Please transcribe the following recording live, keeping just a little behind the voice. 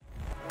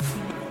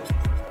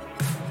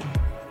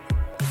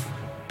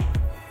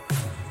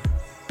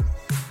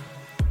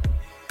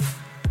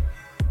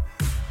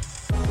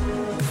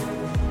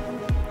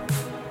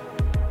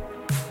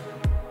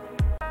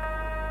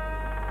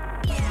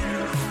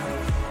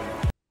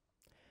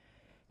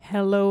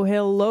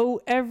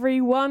Hello,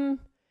 everyone.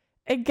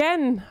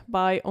 Again,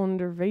 by On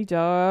the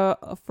Radar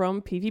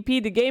from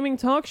PvP, the gaming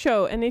talk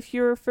show. And if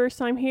you're first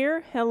time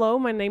here, hello,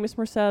 my name is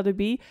Marcella de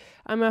B.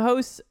 I'm a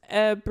host,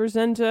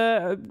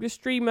 presenter,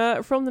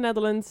 streamer from the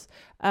Netherlands.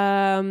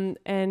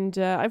 And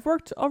I've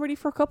worked already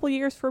for a couple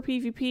years for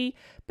PvP,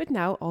 but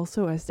now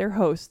also as their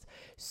host.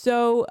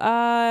 So,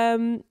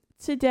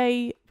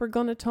 today, we're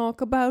going to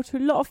talk about a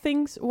lot of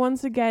things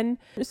once again.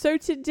 So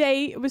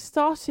today,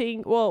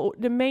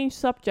 the main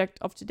subject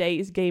of today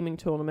is gaming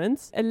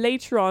tournaments. And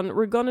later on,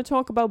 we're going to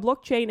talk about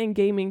blockchain and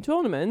gaming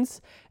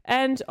tournaments.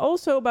 And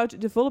also about the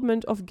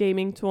development of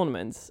gaming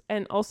tournaments.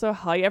 And also,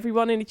 hi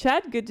everyone in the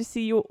chat. Good to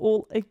see you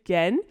all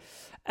again.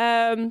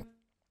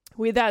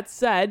 With that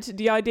said,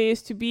 the idea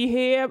is to be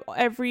here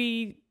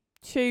every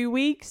 2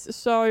 weeks.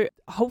 So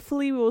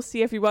hopefully we will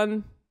see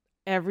everyone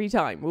every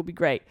time. Will be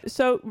great.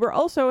 So we're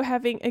also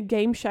having a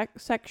game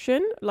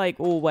section, like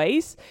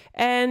always,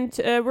 and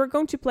we're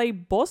going to play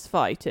boss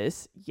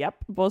fighters.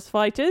 Yep, boss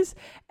fighters.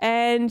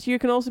 And you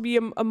can also be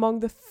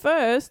among the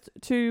first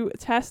to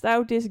test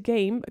out this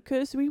game,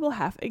 because we will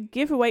have a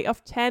giveaway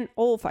of 10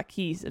 alpha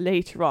keys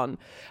later on.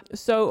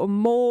 So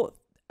more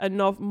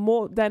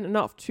than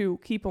enough to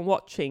keep on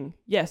watching.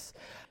 Yes.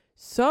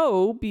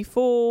 So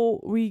before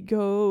we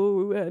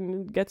go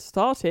and get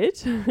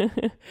started,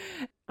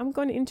 I'm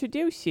going to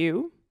introduce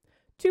you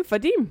to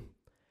Vadym.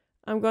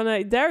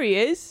 There he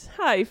is.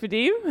 Hi,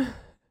 Vadym.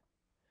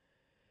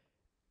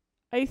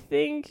 I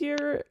think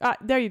you're,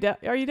 there you are.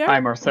 Are you there? Hi,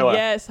 Marcella.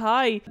 Yes,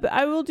 hi.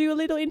 I will do a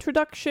little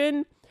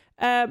introduction.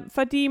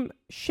 Vadym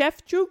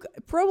Shevchuk,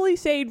 probably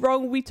say it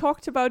wrong. We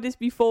talked about this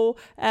before.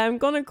 I'm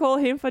gonna call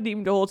him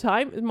Vadym the whole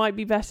time. It might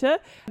be better.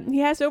 He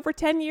has over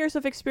 10 years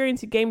of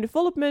experience in game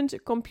development,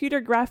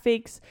 computer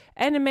graphics,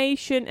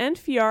 animation, and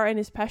VR, and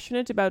is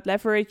passionate about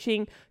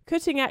leveraging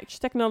cutting-edge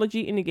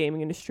technology in the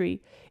gaming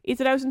industry. In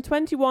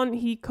 2021,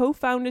 he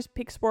co-founded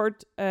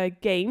Pixport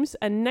Games,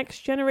 a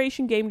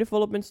next-generation game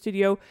development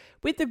studio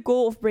with the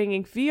goal of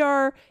bringing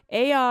VR,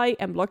 AI,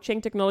 and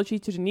blockchain technology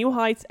to the new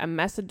heights and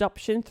mass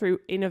adoption through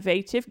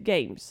innovative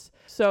games.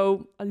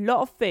 So, a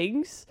lot of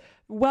things.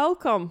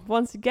 Welcome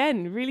once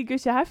again. Really good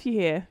to have you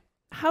here.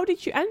 How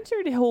did you enter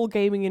the whole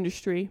gaming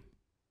industry?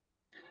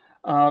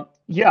 I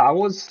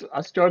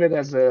started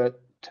as a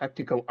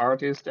tactical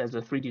artist, as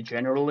a 3D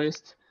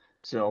generalist.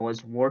 So I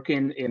was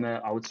working in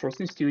an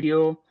outsourcing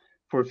studio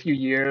for a few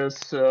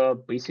years,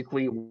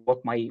 basically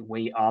worked my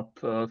way up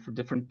for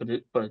different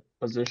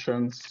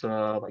positions.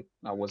 Like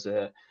I was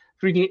a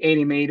 3D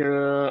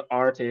animator,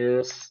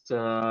 artist,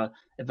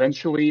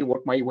 eventually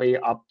worked my way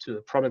up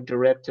to product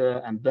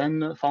director, and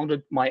then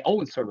founded my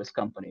own service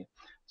company.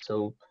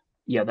 So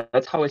yeah,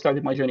 that's how I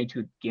started my journey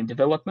to game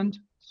development.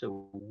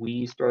 So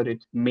we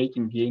started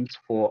making games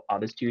for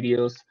other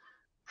studios,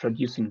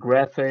 producing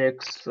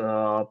graphics,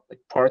 like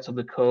parts of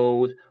the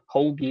code,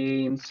 whole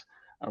games.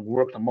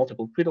 Worked on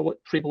multiple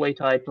AAA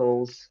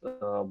titles,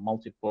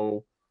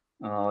 multiple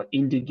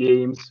indie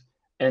games,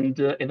 and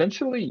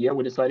eventually, yeah,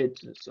 we decided,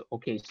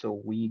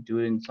 so we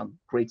doing some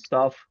great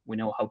stuff. We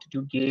know how to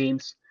do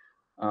games.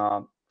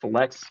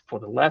 For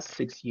the last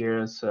 6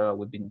 years,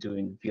 we've been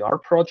doing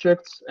VR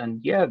projects, and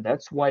yeah,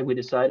 that's why we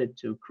decided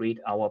to create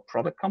our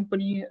product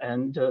company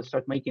and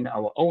start making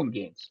our own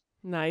games.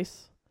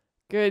 Nice.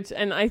 Good.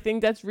 And I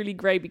think that's really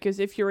great, because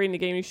if you're in the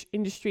game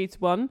industry, it's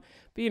one,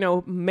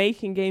 but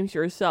making games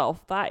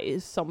yourself, that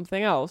is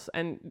something else,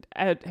 and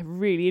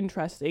really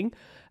interesting.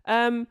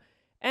 And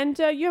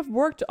you have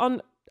worked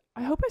on,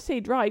 I hope I say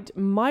it right,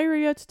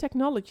 myriad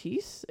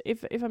technologies,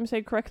 if I'm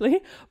saying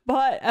correctly,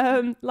 but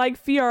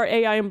like VR,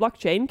 AI, and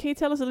blockchain. Can you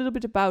tell us a little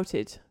bit about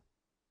it?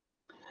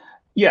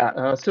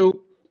 Yeah, so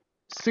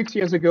 6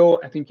 years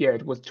ago, I think,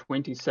 it was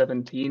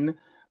 2017,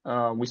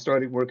 we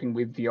started working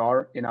with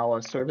VR in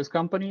our service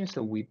company.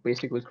 So we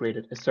basically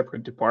created a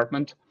separate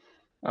department.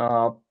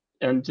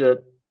 And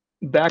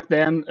back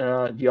then,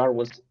 VR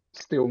was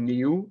still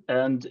new,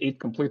 and it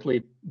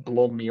completely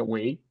blew me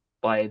away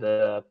by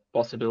the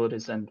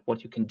possibilities and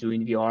what you can do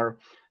in VR.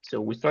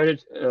 So we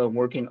started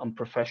working on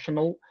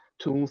professional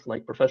tools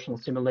like professional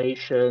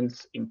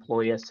simulations,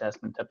 employee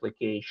assessment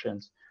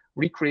applications,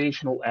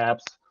 recreational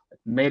apps,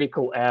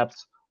 medical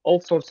apps,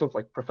 all sorts of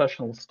like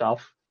professional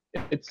stuff.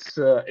 It's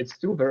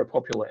still very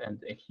popular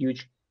and a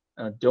huge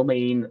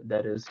domain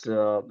that is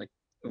like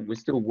we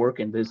still work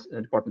in these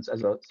departments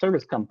as a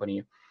service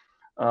company,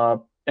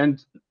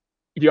 and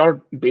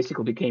VR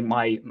basically became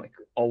my like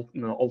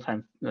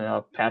all-time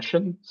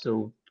passion.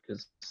 So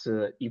because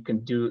you can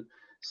do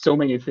so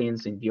many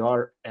things in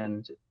VR,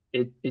 and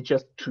it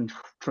just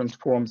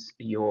transforms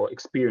your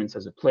experience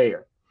as a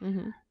player.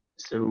 Mm-hmm.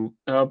 So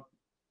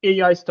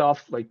AI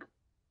stuff, like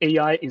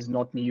AI is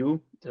not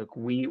new. Like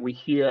we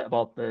hear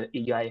about the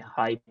AI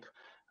hype.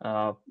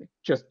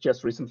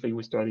 Just recently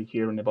we started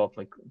hearing about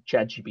like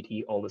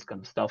ChatGPT, all this kind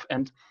of stuff,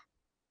 and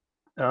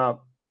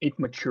it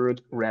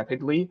matured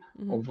rapidly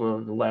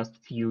over the last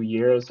few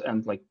years,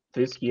 and like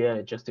this year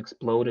it just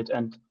exploded.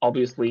 And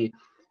obviously,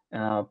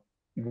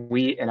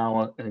 we in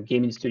our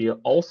gaming studio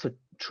also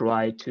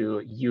try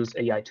to use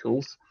AI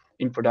tools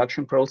in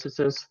production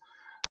processes.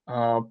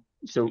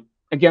 So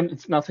again,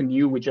 it's nothing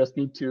new. We just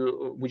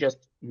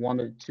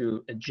wanted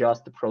to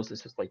adjust the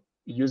processes, like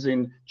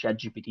using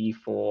ChatGPT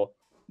for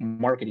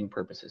marketing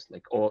purposes,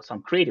 like, or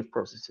some creative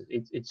processes.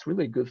 It's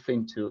really a good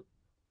thing to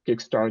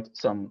kickstart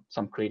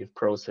some creative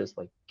process.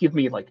 Like, give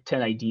me like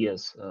 10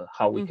 ideas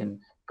how we can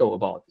go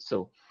about it.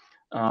 So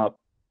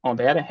on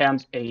the other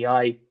hand,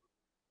 AI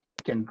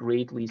can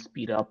greatly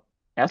speed up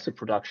asset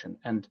production,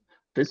 and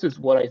this is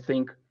what I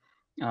think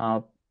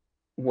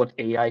what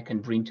AI can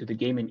bring to the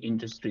gaming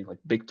industry, like,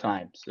 big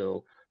time.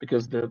 So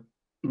because the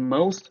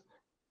most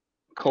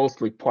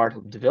costly part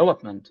of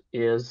development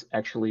is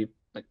actually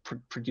like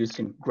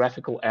producing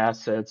graphical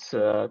assets,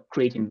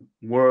 creating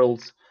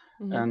worlds,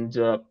 and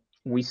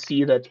we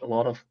see that a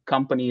lot of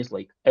companies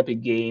like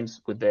Epic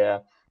Games with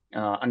their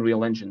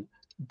Unreal Engine,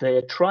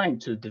 they're trying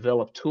to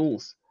develop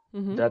tools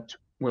that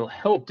will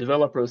help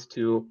developers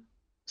to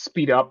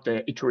speed up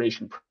the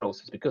iteration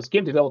process, because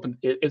game development,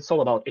 it's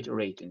all about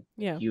iterating.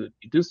 Yeah. You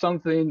do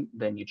something,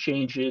 then you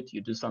change it,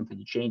 you do something,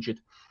 you change it,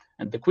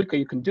 and the quicker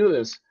you can do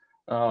this,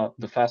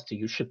 the faster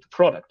you ship the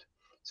product.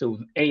 So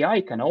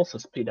AI can also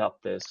speed up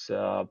this,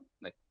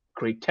 like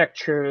create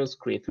textures,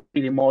 create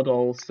 3D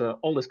models,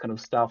 all this kind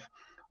of stuff,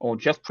 or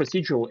just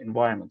procedural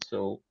environments.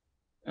 So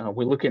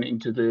we're looking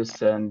into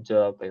this, and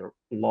there are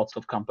lots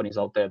of companies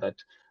out there that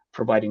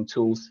providing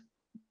tools,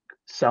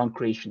 sound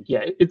creation.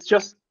 Yeah, it's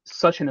just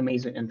such an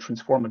amazing and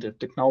transformative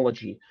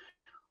technology.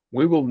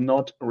 We will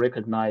not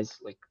recognize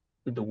like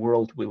the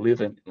world we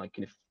live in, like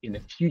in a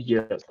few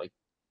years. Like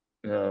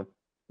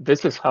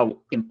this is how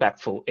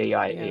impactful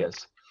AI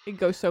is. It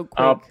goes so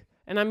quick.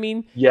 And I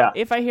mean,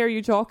 if I hear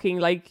you talking,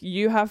 like,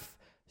 you have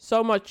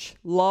so much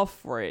love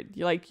for it.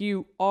 Like,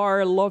 you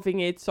are loving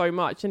it so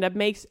much, and that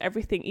makes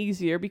everything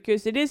easier,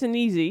 because it isn't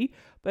easy,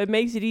 but it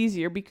makes it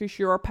easier because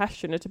you're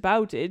passionate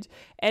about it.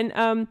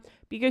 And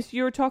because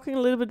you were talking a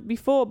little bit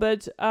before,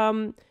 but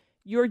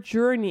your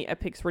journey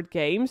at Pixword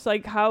Games,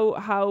 like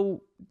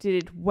how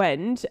did it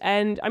went?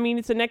 And I mean,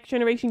 it's a next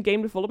generation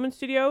game development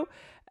studio.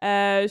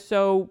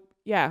 So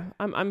yeah,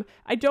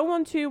 I don't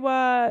want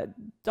to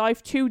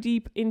dive too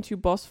deep into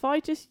boss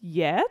fight just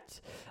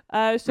yet.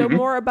 So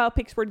more about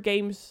Pixword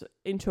Games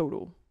in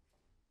total.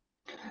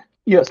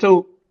 Yeah,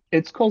 so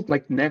it's called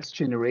like next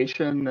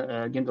generation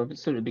game development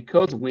studio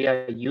because we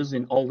are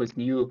using all these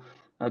new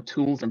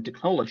tools and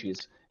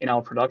technologies in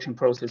our production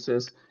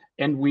processes,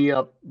 and we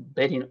are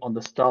betting on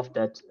the stuff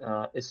that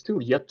is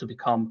still yet to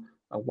become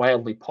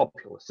wildly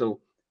popular. So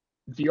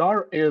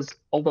VR is,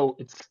 although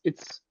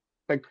it's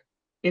like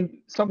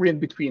in somewhere in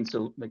between.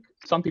 So like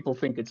some people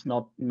think it's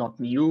not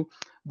new,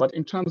 but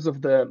in terms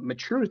of the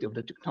maturity of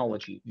the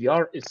technology,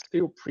 VR is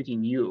still pretty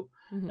new,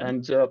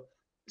 and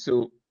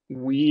so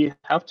we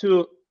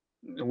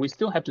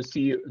still have to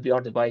see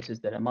VR devices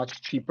that are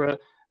much cheaper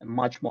and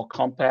much more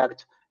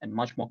compact and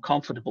much more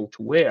comfortable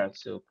to wear.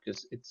 So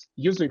because its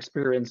user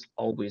experience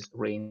always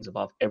reigns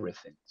above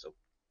everything. So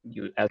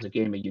you, as a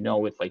gamer, you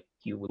know it, like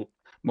you will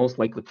most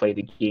likely play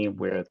the game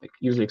where the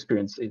user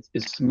experience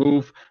is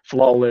smooth,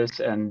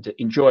 flawless, and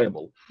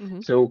enjoyable.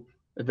 So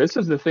this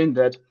is the thing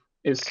that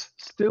is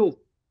still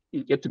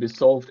yet to be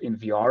solved in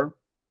VR,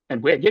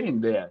 and we're getting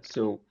there.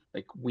 So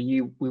like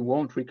we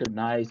won't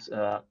recognize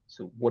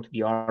so what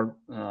VR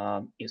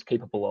is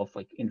capable of.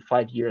 Like in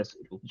 5 years,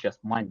 it will be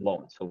just mind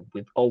blowing. So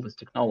with all these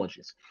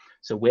technologies,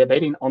 so we're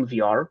betting on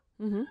VR.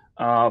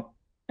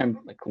 And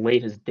like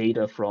latest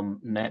data from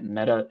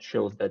Meta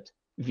shows that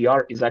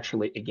VR is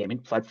actually a gaming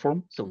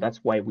platform. So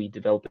that's why we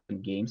develop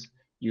games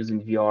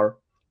using VR.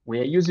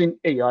 We're using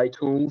AI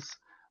tools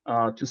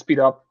to speed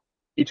up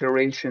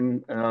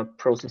iteration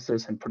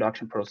processes and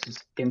production process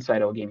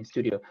inside our gaming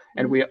studio.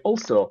 And we are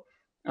also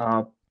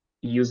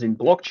using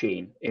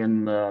blockchain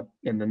in the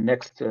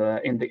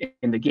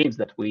games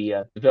that we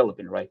are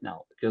developing right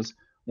now, because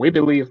we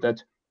believe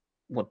that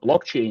what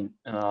blockchain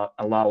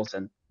allows,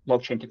 and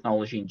blockchain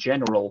technology in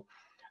general,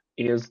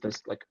 is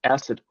this like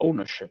asset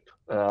ownership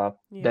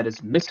that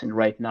is missing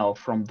right now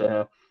from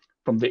the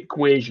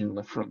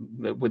equation, from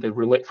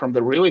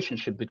the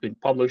relationship between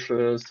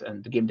publishers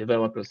and the game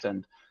developers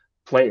and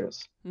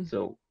players.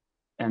 So,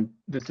 and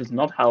this is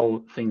not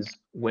how things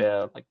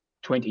were like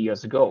 20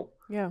 years ago,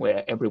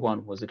 where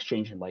everyone was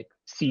exchanging like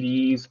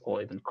CDs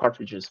or even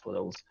cartridges for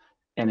those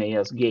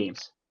NES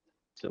games.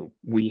 So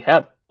we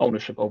had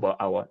ownership over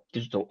our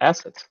digital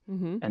assets,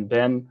 and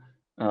then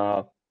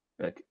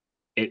like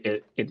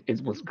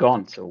it was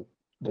gone. So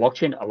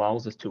blockchain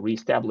allows us to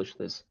reestablish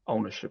this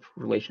ownership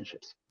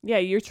relationships. Yeah,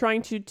 you're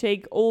trying to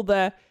take all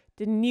the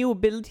new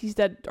abilities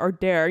that are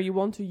there. You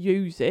want to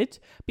use it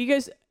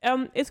because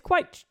it's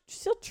quite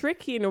still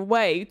tricky in a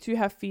way to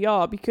have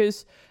VR,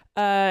 because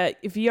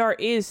VR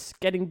is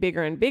getting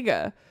bigger and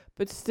bigger,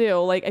 but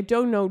still, like, I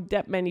don't know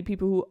that many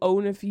people who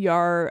own a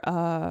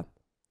VR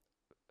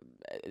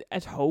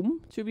at home,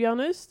 to be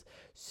honest.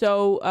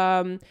 So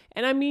and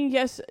I mean,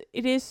 yes,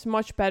 it is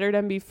much better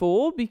than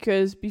before,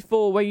 because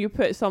before, when you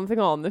put something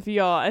on the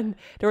VR and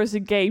there was a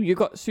game, you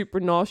got super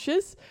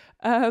nauseous.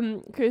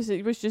 because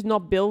it was just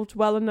not built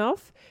well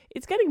enough.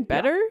 It's getting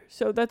better,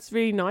 so that's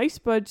really nice,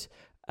 but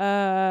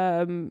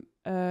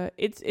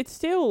it's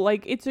still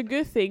like it's a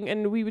good thing,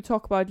 and we would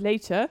talk about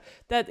later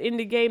that in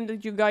the game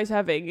that you guys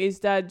having is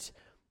that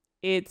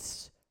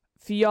it's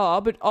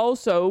VR, but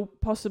also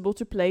possible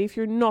to play if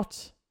you're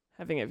not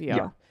having a VR.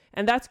 Yeah.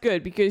 And that's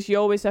good because you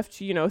always have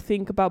to,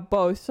 think about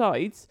both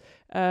sides.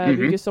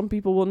 Because some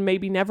people will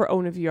maybe never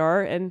own a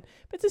VR,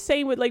 but it's the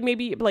same with like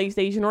maybe a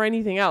PlayStation or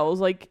anything else.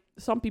 Like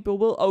some people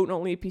will own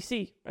only a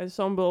PC, and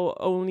some will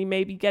only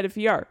maybe get a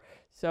VR.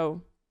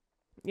 So,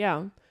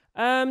 yeah.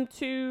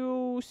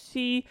 To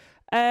see.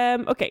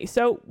 Okay,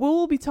 so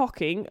we'll be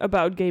talking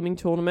about gaming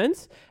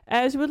tournaments.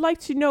 As we'd like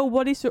to know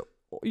what is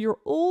your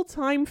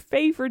all-time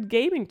favorite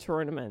gaming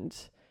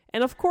tournament.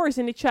 And of course,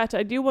 in the chat,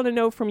 I do want to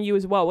know from you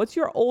as well. What's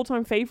your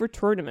all-time favorite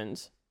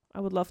tournament? I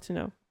would love to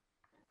know.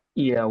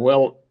 Yeah,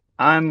 well,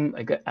 I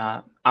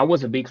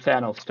was a big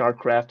fan of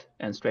StarCraft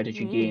and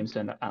strategy games,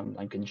 and I'm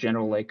like in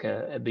general like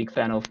a big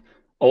fan of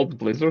old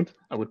Blizzard.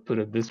 I would put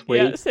it this way.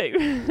 Yeah, same.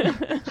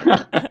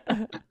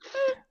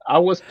 I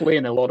was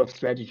playing a lot of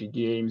strategy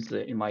games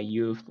in my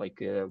youth, like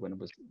when I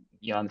was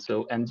young.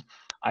 And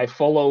I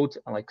followed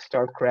like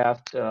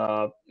StarCraft,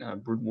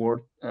 Brood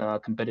War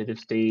competitive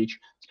stage,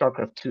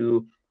 StarCraft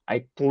 2.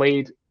 I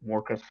played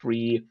Warcraft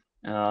 3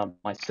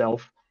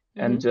 myself,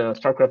 and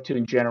StarCraft 2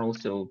 in general.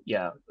 So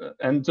yeah,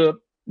 and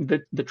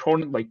the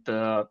tournament, like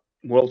the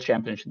World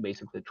Championship,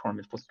 basically the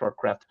tournament for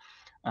StarCraft,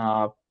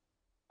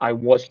 I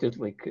watched it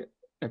like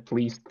at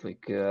least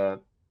like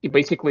it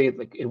basically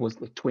like it was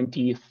like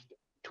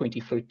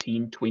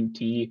 2013,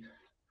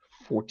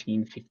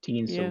 2014,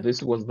 15. Yeah. So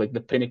this was like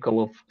the pinnacle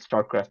of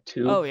StarCraft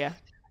 2. Oh, yeah.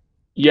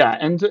 Yeah,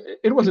 and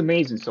it was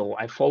amazing. So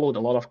I followed a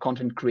lot of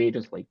content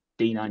creators like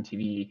Day9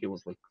 TV. He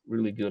was like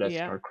really good at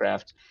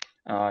StarCraft.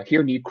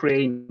 Here in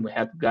Ukraine, we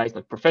had guys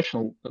like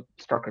professional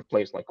StarCraft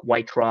players like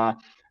Whitera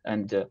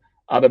and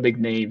other big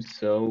names.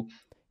 So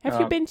have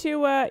you been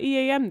to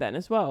EAM then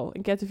as well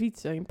in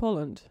Katowice in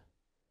Poland?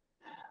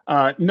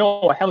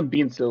 No, I haven't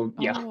been. So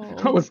yeah,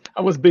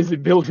 I was busy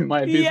building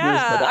my business.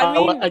 Yeah, but I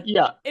mean,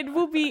 yeah, it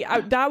will be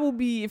that will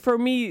be for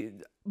me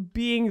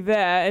being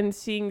there and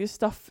seeing the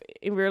stuff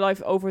in real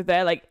life over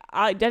there. Like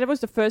that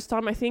was the first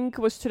time. I think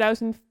it was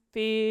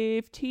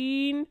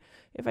 2015,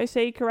 if I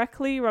say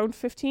correctly, around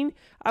 15.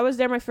 I was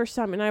there my first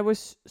time, and I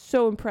was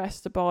so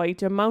impressed by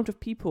the amount of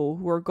people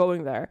who were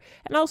going there.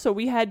 And also,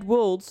 we had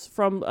Worlds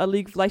from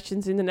League of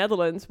Legends in the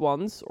Netherlands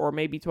once, or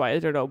maybe twice. I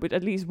don't know, but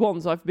at least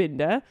once I've been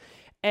there.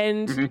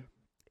 And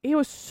it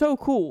was so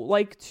cool,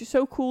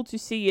 so cool to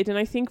see it. And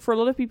I think for a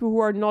lot of people who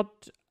are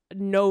not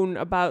known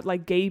about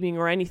like gaming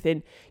or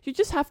anything, you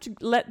just have to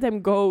let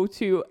them go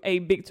to a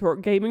big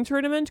gaming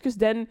tournament, because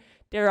then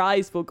their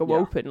eyes will go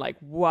open. Like,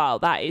 wow,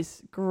 that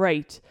is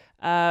great.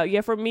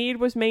 For me, it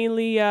was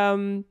mainly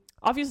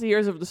obviously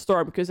Heroes of the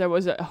Storm, because I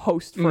was a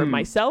host for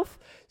myself.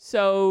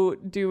 So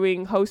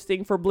doing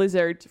hosting for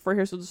Blizzard for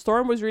Heroes of the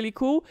Storm was really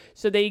cool.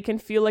 So they can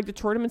feel like the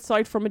tournament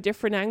side from a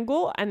different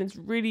angle, and it's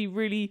really,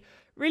 really,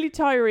 really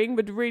tiring,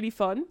 but really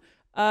fun.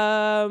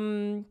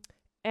 When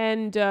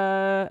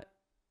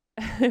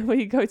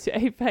you go to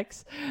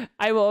Apex,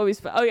 I will always...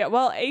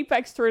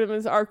 Apex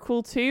tournaments are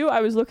cool too.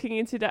 I was looking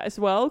into that as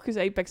well, because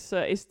Apex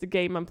is the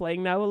game I'm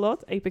playing now a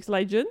lot, Apex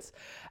Legends.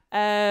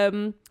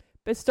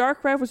 But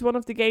StarCraft was one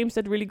of the games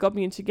that really got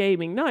me into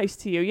gaming. Nice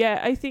to you.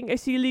 Yeah, I think I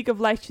see League of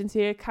Legends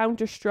here,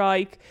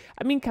 Counter-Strike.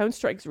 I mean,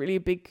 Counter-Strike's really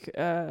a big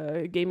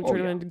gaming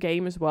tournament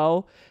game as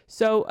well.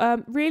 So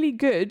really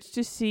good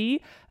to see.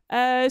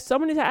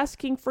 Someone is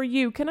asking for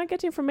you, can I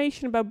get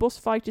information about boss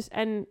fighters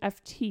and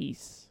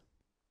NFTs?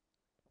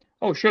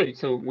 Oh, sure.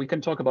 So we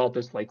can talk about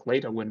this like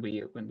later when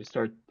we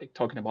start like,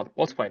 talking about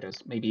boss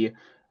fighters. Maybe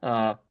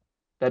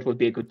that would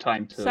be a good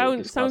time to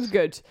discuss. Sounds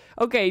good.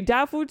 Okay,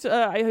 Davut,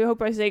 I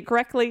hope I say it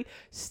correctly.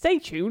 Stay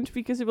tuned,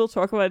 because we'll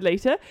talk about it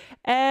later.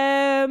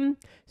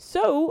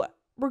 So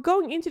we're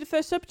going into the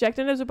first subject,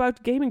 and it's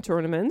about gaming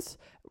tournaments.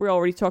 We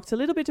already talked a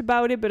little bit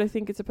about it, but I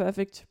think it's a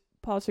perfect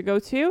part to go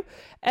to.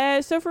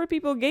 So for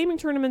people, gaming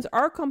tournaments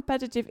are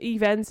competitive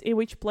events in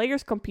which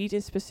players compete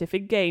in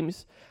specific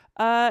games.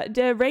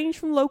 They range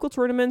from local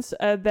tournaments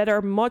that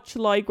are much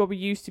like what we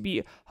used to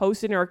be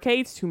hosted in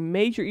arcades to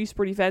major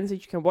esport events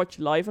that you can watch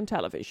live on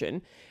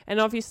television. And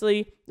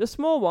obviously, the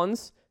small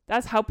ones,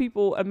 that's how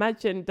people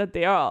imagine that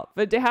they are.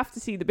 But they have to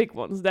see the big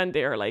ones, then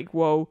they're like,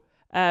 whoa,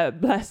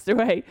 blast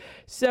away.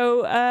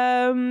 So,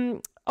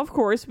 of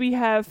course, we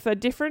have a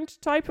different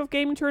type of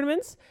gaming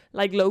tournaments,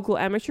 like local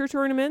amateur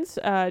tournaments.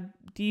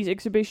 These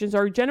exhibitions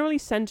are generally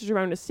centered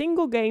around a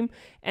single game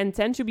and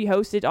tend to be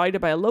hosted either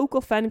by a local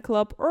fan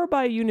club or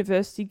by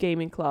university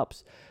gaming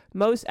clubs.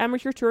 Most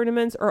amateur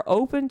tournaments are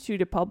open to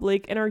the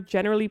public and are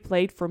generally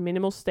played for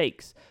minimal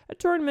stakes. A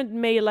tournament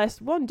may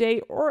last one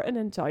day or an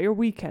entire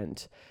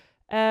weekend.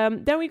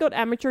 Then we got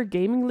amateur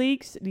gaming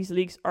leagues. These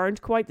leagues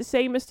aren't quite the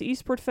same as the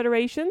esport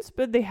federations,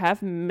 but they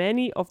have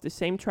many of the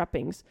same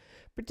trappings.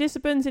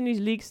 Participants in these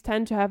leagues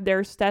tend to have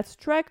their stats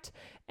tracked,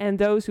 and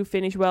those who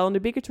finish well in the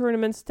bigger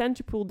tournaments tend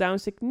to pull down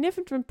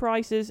significant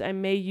prizes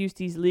and may use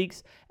these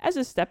leagues as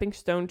a stepping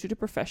stone to the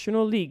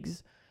professional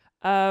leagues.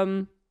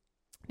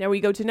 Now we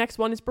go to the next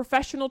one, is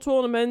professional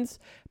tournaments.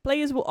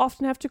 Players will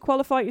often have to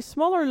qualify in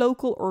smaller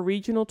local or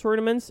regional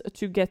tournaments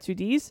to get to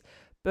these,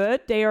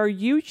 but they are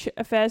huge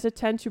affairs that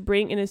tend to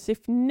bring in a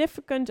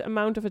significant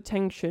amount of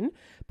attention.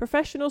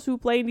 Professionals who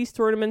play in these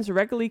tournaments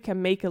regularly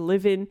can make a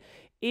living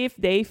if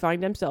they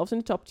find themselves in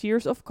the top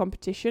tiers of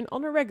competition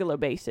on a regular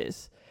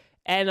basis.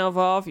 And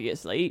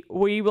obviously,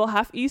 we will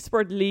have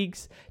esport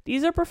leagues.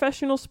 These are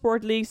professional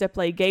sport leagues that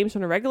play games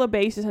on a regular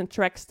basis and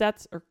track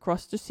stats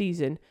across the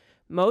season.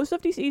 Most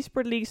of these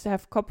esport leagues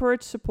have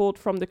corporate support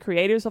from the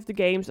creators of the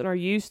games and are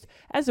used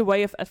as a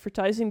way of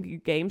advertising the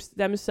games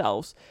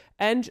themselves.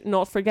 And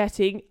not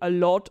forgetting, a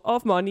lot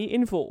of money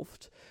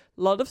involved.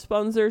 A lot of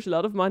sponsors, a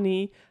lot of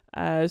money.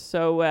 And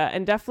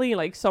definitely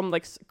like some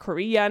like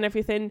Korea and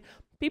everything.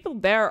 People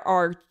there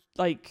are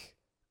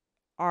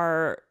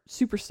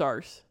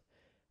superstars.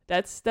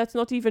 That's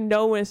not even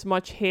known as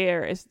much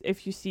here as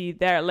if you see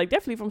there. Like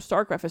definitely from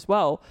StarCraft as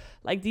well.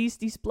 Like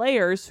these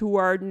players who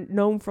are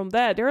known from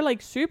there, they're like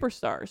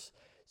superstars.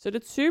 So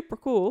that's super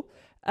cool.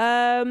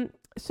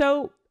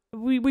 So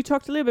we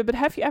talked a little bit, but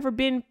have you ever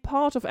been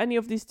part of any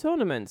of these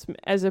tournaments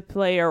as a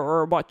player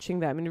or watching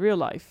them in real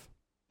life?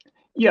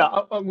 Yeah,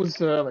 I was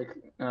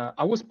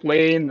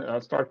playing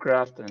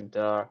StarCraft and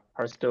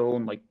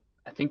Hearthstone. Like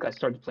I think I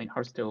started playing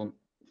Hearthstone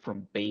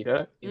from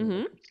beta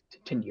in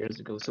 10 years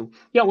ago. So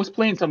yeah, I was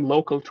playing some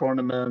local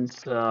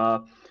tournaments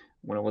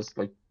when I was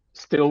like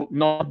still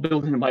not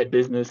building my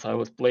business. I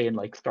was playing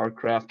like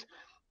StarCraft,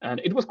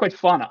 and it was quite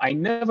fun. I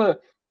never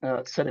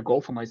set a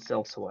goal for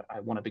myself, so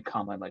I want to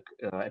become a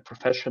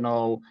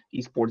professional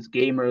esports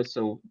gamer.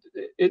 So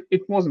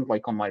it wasn't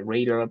like on my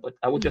radar, but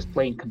I was just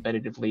playing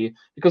competitively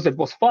because it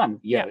was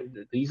fun. Yeah,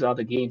 these are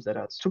the games that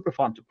are super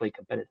fun to play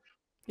competitive.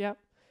 Yeah,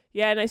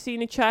 and I see in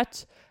the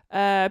chat,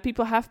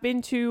 people have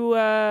been to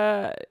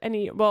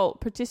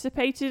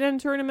participated in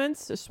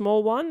tournaments. A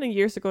small one,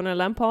 years ago in a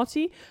LAN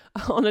party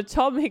on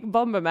Atomic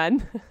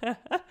Bomberman.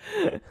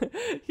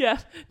 Yeah,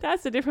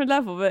 that's a different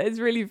level, but it's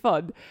really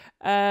fun.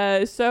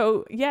 It's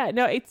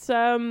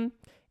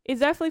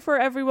definitely for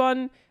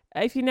everyone.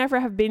 If you never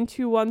have been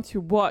to one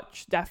to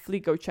watch, definitely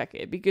go check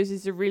it because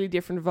it's a really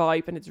different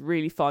vibe and it's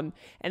really fun.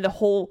 And the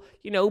whole,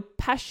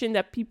 passion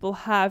that people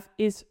have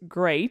is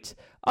great.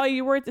 Oh,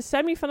 you were at the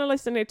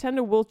semi-finalist in the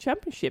Nintendo World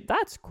Championship.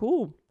 That's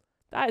cool.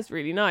 That is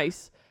really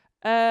nice.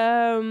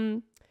 Okay,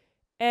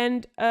 and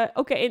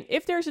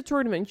if there's a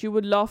tournament you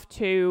would love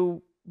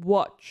to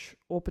watch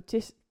or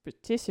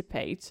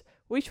participate,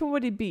 which one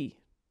would it be?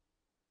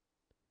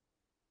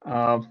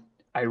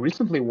 I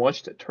recently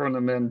watched a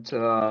tournament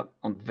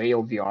on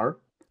Veil VR.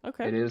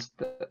 Okay. It is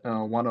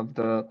one of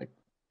the,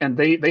 and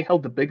they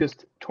held the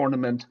biggest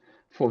tournament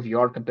for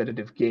VR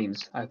competitive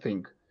games, I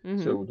think.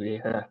 So they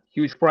have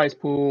huge prize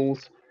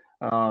pools.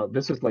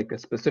 This is like a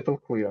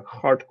specifically a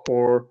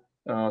hardcore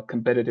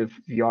competitive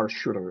VR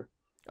shooter,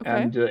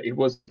 and it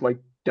was like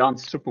done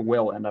super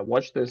well. And I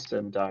watched this,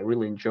 and I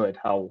really enjoyed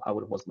how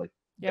it was like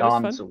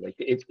done. So like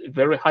it's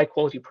very high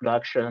quality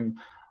production.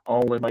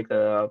 Only like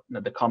the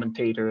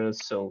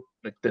commentators, so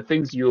like the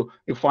things you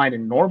find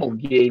in normal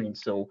gaming.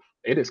 So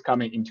it is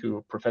coming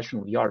into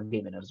professional VR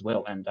gaming as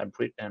well, and I'm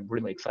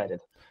really excited.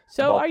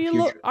 So about the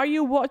future. are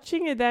you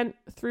watching it then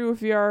through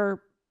VR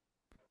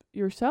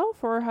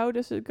yourself, or how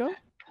does it go?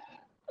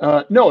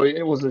 No,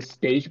 it was a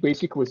stage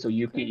basically, so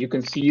you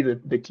can see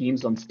the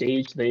teams on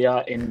stage. They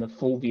are in the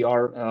full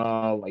VR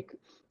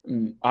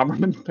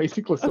armament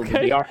basically. So the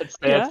VR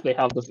headsets, they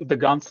have the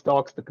gun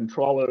stocks, the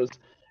controllers,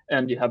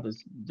 and you have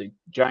the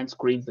giant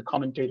screens, the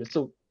commentators.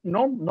 So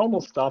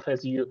normal stuff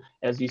as you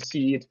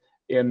see it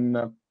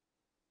in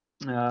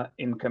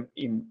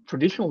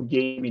traditional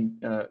gaming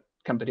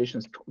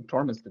competitions,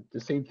 tournaments. The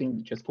same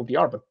thing just for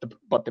VR,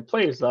 but the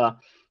players are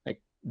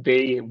like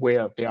they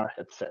wear VR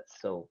headsets.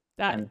 So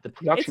and the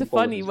production. It's a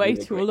funny way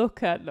really to great.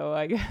 look at, though,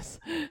 I guess.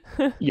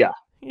 Yeah.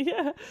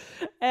 Yeah.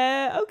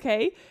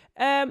 Okay.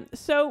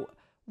 So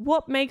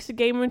what makes a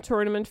gaming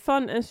tournament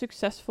fun and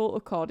successful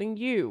according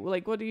to you?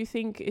 Like, what do you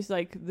think is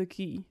like the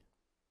key?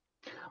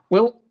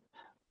 Well,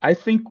 I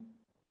think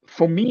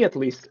for me at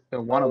least,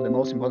 one of the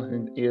most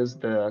important is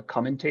the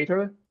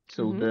commentator.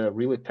 So the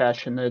really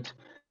passionate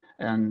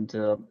and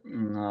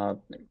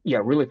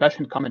really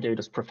passionate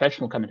commentators,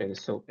 professional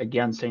commentators. So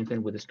again, same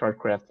thing with the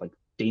StarCraft, like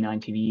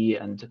Day9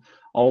 TV and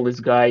all these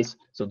guys.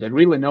 So they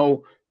really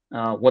know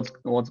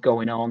what's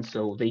going on.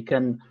 So they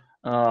can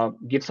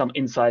give some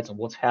insights on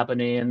what's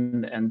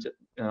happening and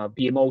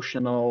be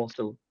emotional.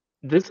 So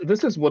this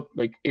is what,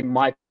 like in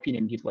my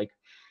opinion, gives like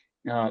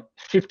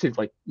 50,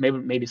 like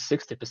maybe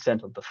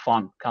 60% of the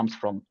fun comes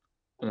from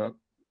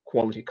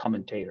quality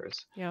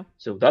commentators. Yeah.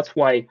 So that's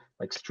why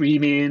like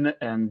streaming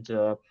and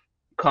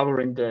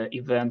covering the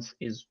events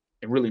is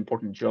a really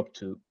important job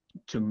to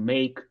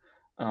make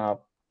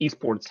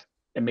esports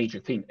a major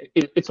thing.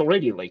 It's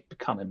already like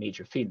become a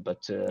major thing,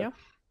 but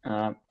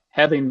Yeah.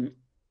 having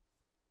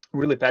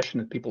really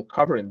passionate people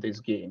covering these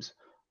games,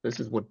 this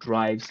is what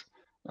drives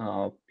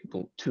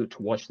people to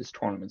watch these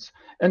tournaments.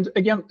 And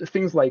again,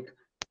 things like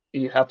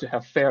you have to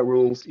have fair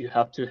rules. You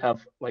have to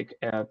have like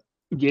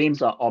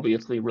games are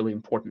obviously really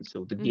important.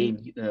 So the Mm-hmm.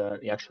 game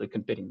you're actually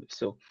competing with.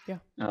 So Yeah.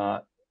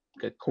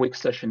 a quick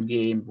session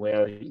game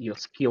where your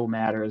skill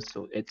matters.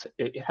 So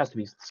it has to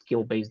be a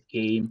skill-based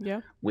game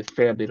Yeah. with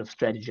fair bit of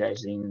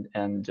strategizing.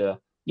 And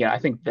yeah, I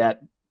think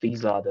that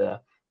these are the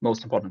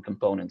most important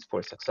components for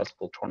a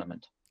successful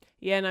tournament.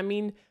 Yeah, and I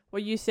mean,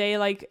 what you say,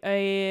 like,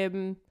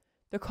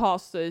 the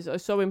casters are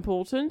so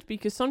important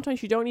because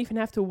sometimes you don't even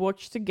have to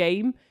watch the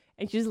game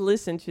and just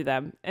listen to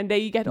them, and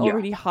then you get Yeah,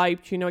 already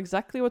hyped. You know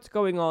exactly what's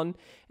going on,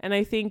 and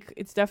I think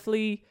it's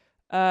definitely,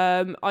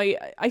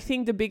 I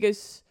think the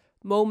biggest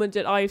moment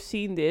that I've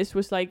seen this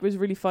was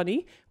really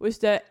funny was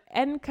the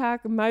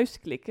NK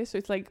Mausklikken, so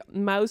it's like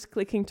mouse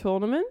clicking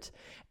tournament,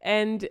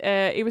 and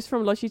it was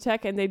from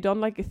Logitech, and they've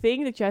done like a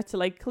thing that you had to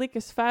like click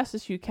as fast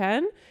as you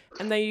can,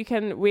 and then you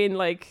can win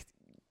like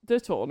the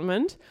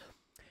tournament.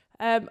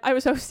 I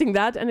was hosting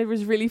that, and it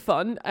was really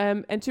fun.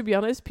 And to be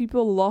honest,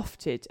 people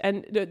loved it.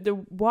 And the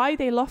why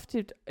they loved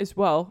it as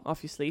well,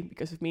 obviously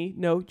because of me.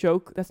 No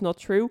joke, that's not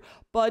true.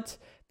 But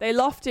they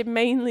loved it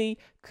mainly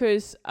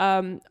because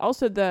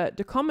also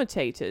the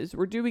commentators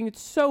were doing it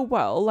so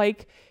well.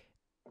 Like,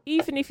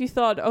 even if you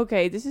thought,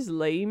 okay, this is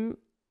lame,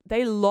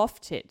 they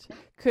loved it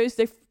because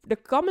the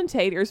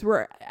commentators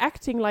were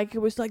acting like it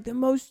was like the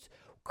most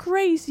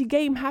crazy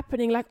game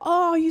happening. Like,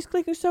 oh, he's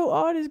clicking so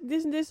hard,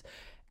 this and this.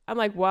 I'm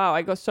like, wow,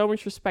 I got so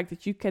much respect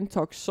that you can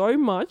talk so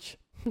much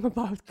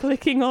about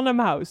clicking on a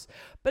mouse.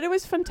 But it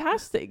was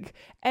fantastic.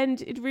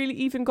 And it really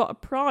even got a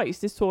prize,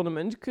 this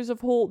tournament, because of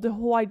the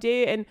whole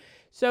idea. And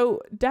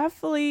so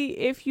definitely,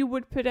 if you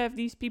would have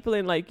these people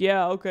in like,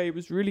 yeah, okay, it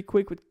was really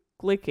quick with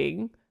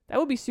clicking, that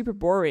would be super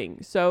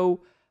boring.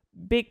 So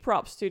big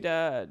props to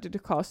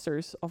the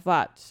casters of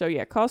that. So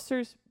yeah,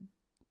 casters,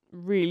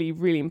 really,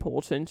 really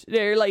important.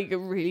 They're like a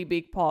really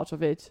big part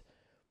of it.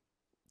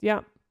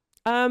 Yeah.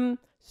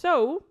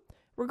 So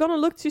we're gonna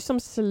look to some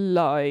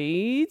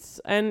slides,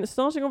 and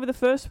starting over the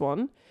first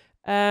one.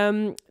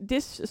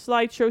 This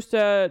slide shows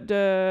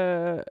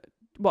the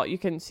what you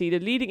can see the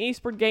leading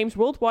esport games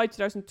worldwide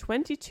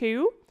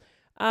 2022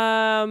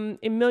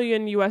 in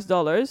million US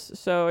dollars.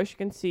 So as you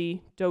can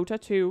see, Dota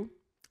 2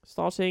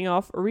 starting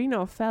off,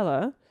 Arena of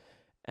Valor.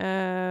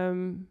 Now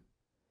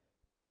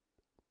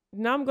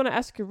I'm gonna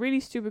ask a really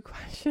stupid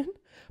question,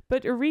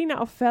 but Arena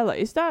of Valor,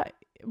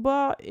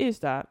 what is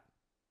that?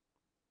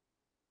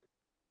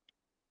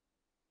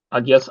 I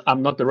guess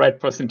I'm not the right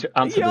person to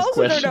answer You this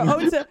also don't know.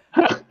 question.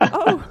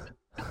 Oh,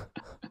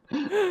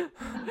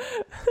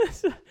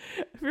 it's a oh.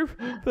 You're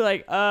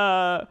like,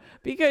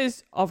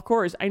 because of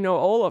course I know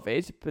all of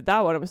it, but that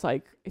one I was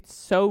like,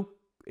 it's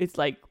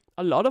like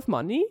a lot of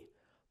money,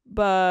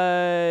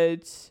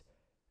 but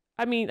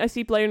I mean, I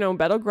see PlayerUnknown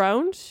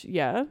Battleground,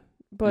 yeah,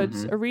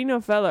 but Arena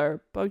of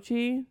Valor,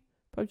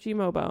 PUBG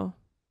Mobile.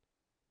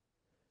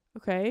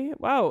 Okay,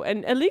 wow,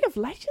 and League of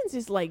Legends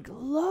is like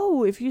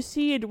low if you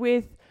see it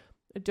with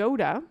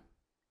Dota.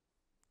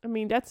 I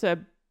mean, that's a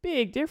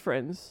big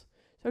difference.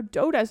 So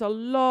Dota has a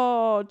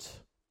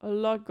lot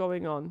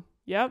going on.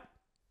 Yep.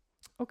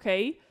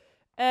 Okay.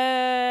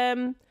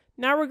 Now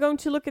we're going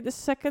to look at the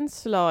second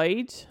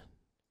slide.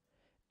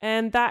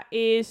 And that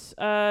is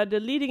the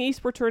leading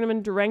esport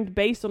tournament ranked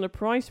based on the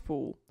prize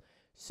pool.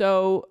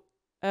 So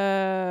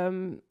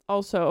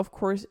also, of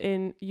course,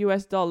 in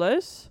US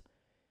dollars.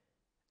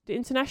 The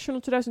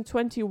International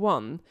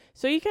 2021.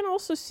 So you can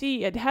also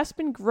see it has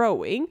been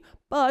growing,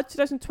 but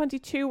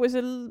 2022 was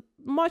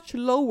much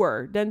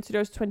lower than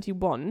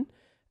 2021,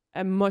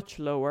 and much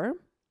lower.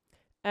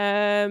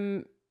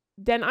 Then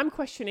I'm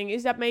questioning,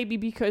 is that maybe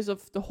because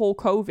of the whole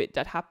COVID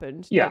that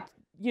happened? Yeah.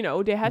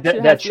 That, they had to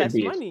have less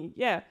money.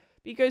 Yeah,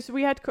 because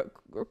we had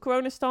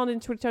Corona started in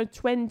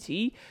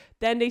 2020,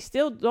 then they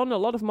still done a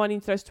lot of money in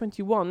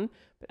 2021,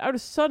 but out of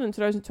sudden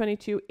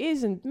 2022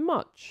 isn't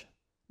much.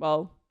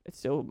 Well, it's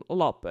still a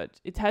lot, but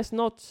it has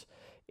not.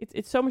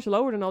 It's so much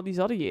lower than all these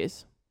other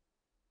years.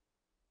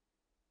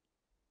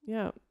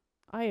 Yeah,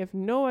 I have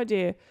no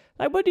idea.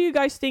 Like, what do you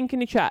guys think in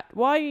the chat?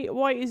 Why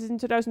is it in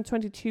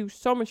 2022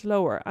 so much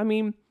lower? I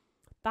mean,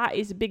 that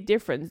is a big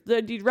difference.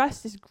 The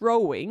rest is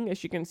growing,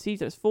 as you can see.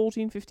 There's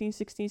 14, 15,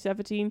 16,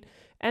 17,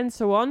 and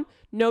so on.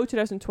 No,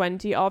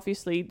 2020,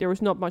 obviously, there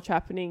was not much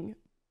happening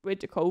with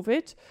the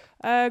COVID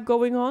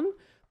going on.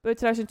 But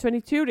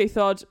 2022, they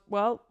thought,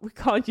 well, we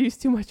can't use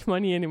too much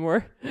money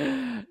anymore.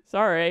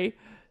 Sorry.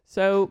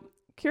 So,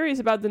 curious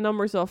about the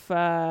numbers of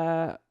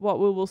what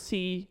we will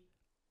see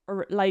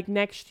like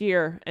next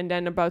year and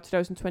then about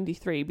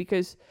 2023.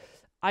 Because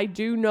I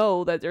do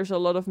know that there's a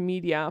lot of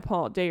media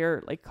part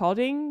there like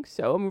cutting.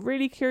 So, I'm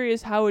really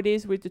curious how it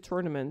is with the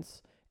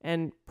tournaments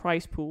and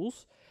prize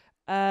pools.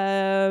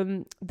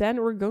 Then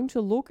we're going to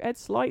look at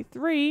slide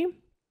 3.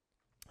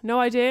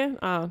 No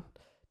idea?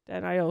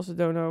 Then I also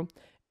don't know.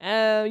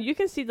 You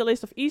can see the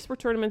list of esports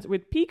tournaments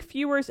with peak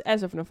viewers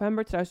as of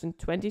November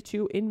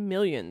 2022 in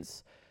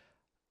millions.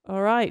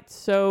 All right,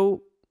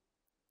 so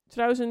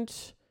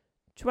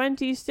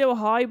 2020 still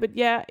high, but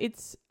yeah,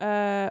 it's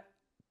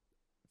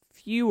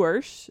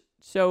viewers,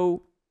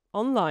 so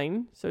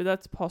online, so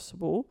that's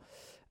possible.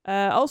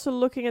 Also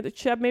looking at the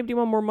chat, maybe they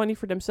want more money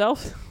for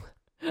themselves.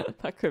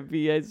 That could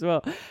be as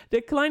well.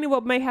 Declining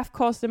what may have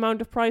cost the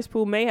amount of prize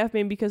pool may have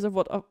been because of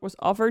what was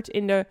offered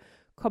in the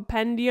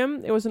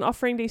compendium. It was an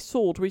offering they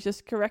sold, which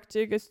is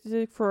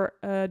characteristic for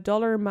a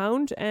dollar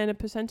amount, and a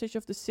percentage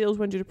of the sales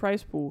went to the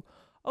prize pool.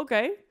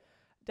 Okay,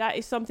 that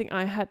is something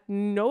I had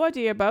no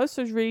idea about,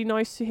 so it's really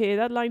nice to hear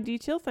that line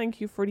detail. Thank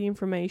you for the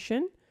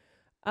information.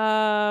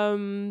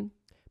 But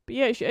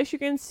yeah, as you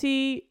can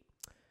see,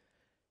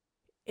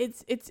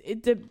 it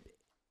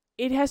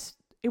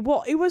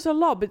was a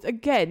lot, but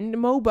again, the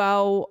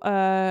mobile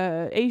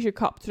Asia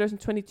Cup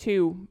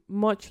 2022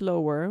 much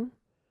lower.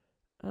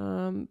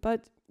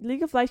 But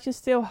League of Legends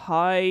still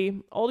high.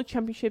 All the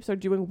championships are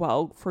doing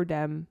well for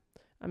them.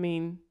 I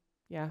mean,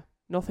 yeah,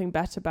 nothing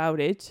bad about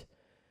it.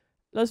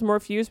 Less more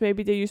views,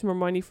 maybe they use more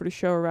money for the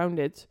show around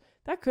it.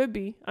 That could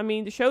be. I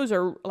mean, the shows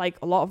are like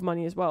a lot of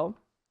money as well.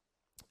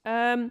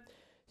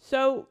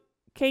 So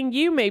can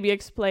you maybe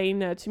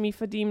explain to me,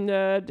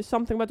 Vadym,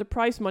 something about the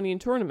prize money in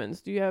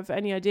tournaments? Do you have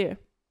any idea?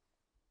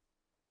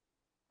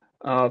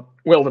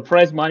 Well, the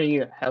prize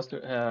money has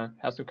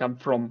to come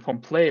from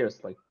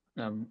players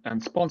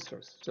and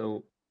sponsors.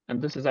 So,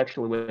 and this is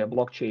actually where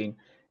blockchain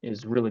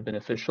is really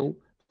beneficial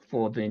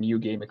for the new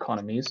game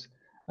economies.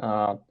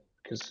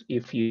 Because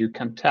if you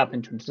can tap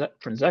into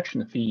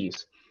transaction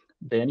fees,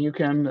 then you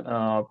can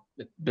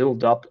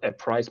build up a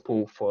prize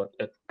pool for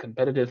a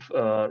competitive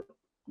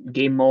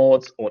game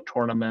modes or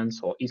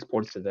tournaments or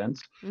esports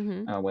events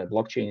where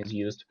blockchain is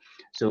used.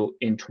 So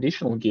in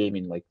traditional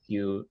gaming, like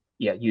you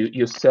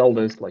sell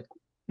this like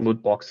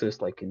loot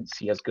boxes like in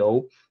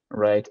CS:GO,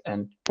 right?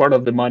 And part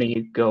of the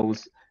money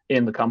goes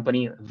in the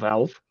company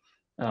Valve.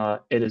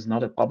 It is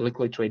not a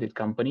publicly traded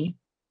company.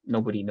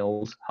 Nobody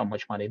knows how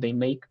much money they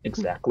make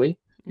exactly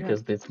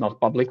because it's not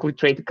publicly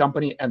traded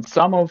company. And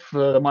some of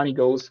the money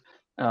goes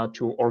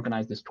to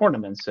organize these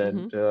tournaments,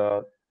 and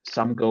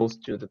some goes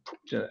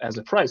as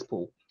a prize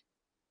pool.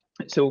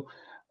 So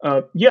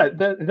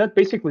that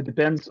basically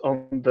depends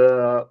on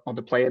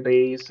the player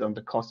base, on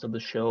the cost of the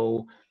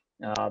show.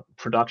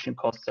 Production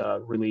costs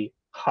are really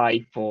high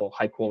for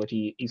high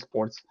quality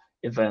esports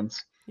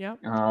events. Yeah.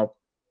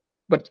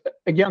 But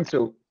again,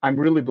 so I'm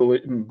really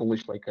bullish.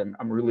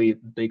 I'm really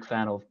big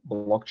fan of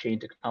blockchain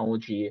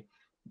technology,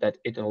 that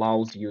it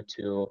allows you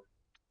to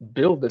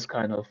build this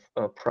kind of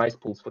prize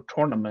pools for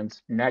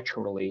tournaments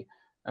naturally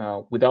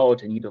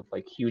without a need of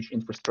like huge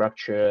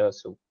infrastructure.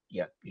 So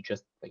yeah, you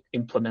just like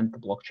implement the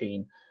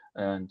blockchain,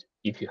 and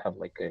if you have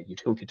like a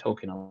utility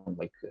token on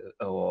like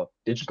or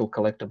digital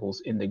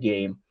collectibles in the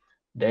game,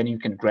 then you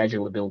can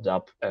gradually build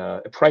up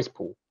a prize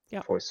pool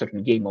for a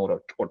certain game mode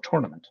or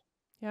tournament.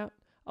 Yeah.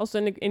 Also,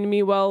 in the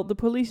meanwhile, the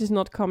police is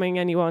not coming.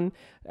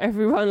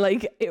 Everyone,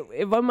 like,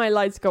 when my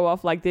lights go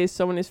off like this,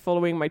 someone is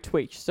following my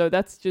Twitch. So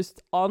that's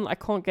just on. I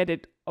can't get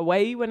it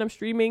away when I'm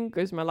streaming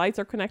because my lights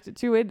are connected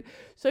to it.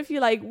 So if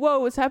you're like, whoa,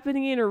 what's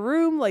happening in a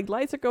room? Like,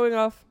 lights are going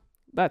off.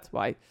 That's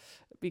why.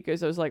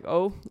 Because I was like,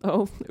 oh,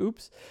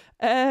 oops.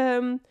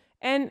 And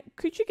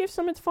could you give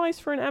some advice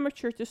for an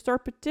amateur to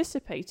start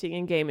participating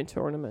in gaming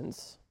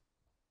tournaments?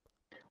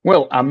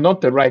 Well, I'm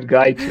not the right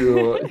guy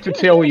to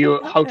tell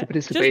you how to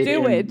participate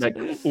in like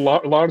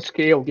large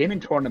scale gaming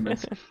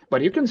tournaments,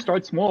 but you can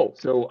start small.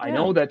 So I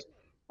know that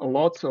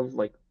lots of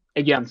like,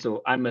 again,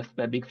 so I'm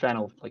a big fan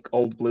of like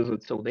old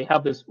Blizzard. So they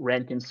have this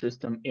ranking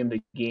system in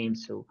the game.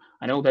 So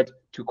I know that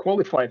to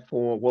qualify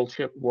for World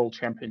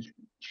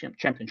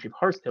Championship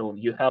Hearthstone,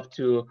 you have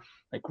to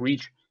like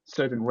reach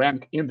certain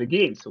rank in the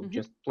game. So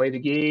just play the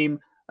game,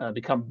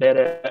 become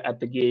better at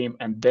the game,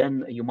 and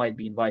then you might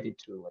be invited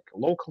to like a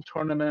local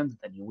tournament.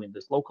 Then you win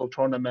this local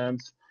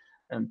tournament,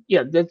 and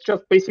yeah, that's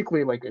just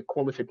basically like a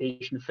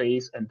qualification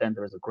phase, and then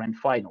there's a grand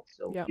final.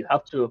 So you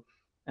have to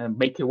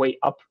make your way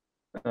up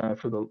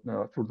through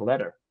the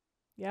ladder.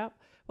 Yeah,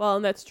 well,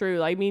 and that's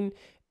true. I mean,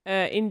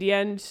 in the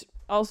end,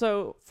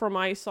 also from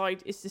my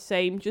side, it's the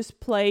same. Just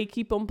play,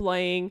 keep on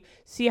playing,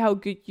 see how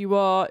good you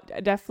are.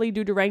 Definitely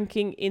do the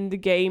ranking in the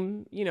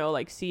game. You know,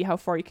 like see how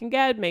far you can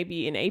get.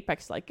 Maybe in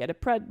Apex, like get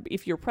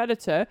if you're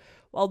Predator,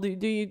 well,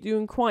 you're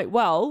doing quite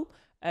well.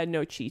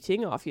 No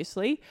cheating,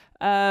 obviously.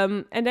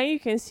 And then you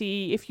can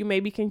see if you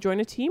maybe can join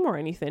a team or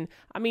anything.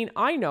 I mean,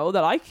 I know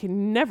that I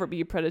can never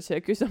be a Predator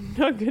because I'm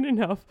not good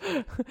enough.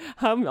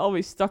 I'm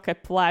always stuck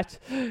at Plat.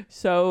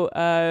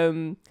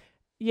 So,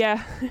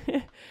 yeah.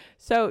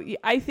 So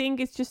I think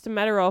it's just a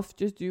matter of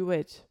just do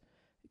it.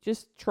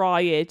 Just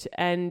try it.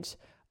 And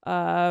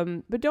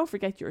but don't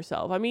forget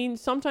yourself. I mean,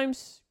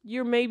 sometimes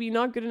you're maybe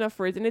not good enough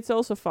for it, and it's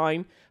also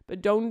fine.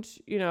 But don't,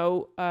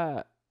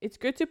 it's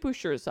good to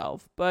push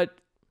yourself. But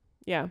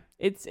yeah,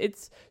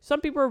 it's some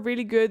people are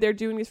really good. They're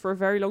doing this for a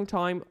very long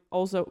time.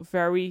 Also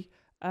very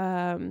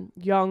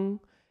young.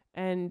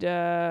 And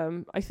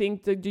I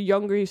think the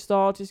younger you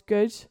start is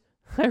good.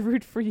 I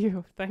root for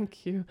you.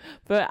 Thank you.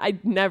 But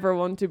I'd never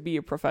want to be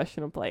a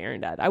professional player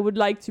in that. I would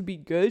like to be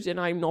good, and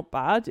I'm not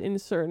bad in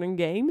certain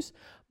games,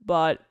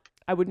 but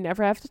I would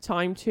never have the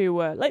time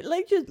to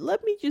just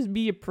let me just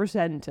be a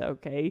presenter,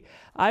 okay?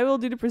 I will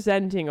do the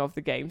presenting of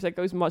the games. That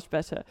goes much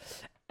better.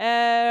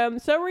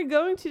 So we're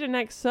going to the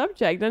next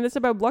subject, and it's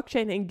about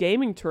blockchain and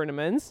gaming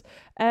tournaments.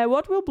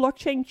 What will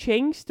blockchain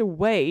change the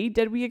way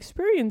that we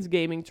experience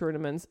gaming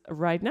tournaments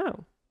right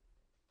now?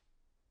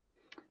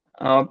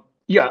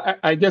 Yeah,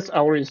 I guess I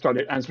already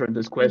started answering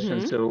this question.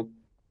 Mm-hmm. So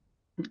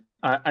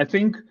I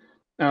think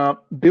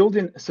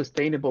building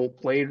sustainable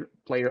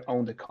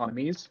player-owned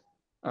economies,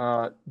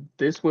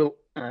 this will,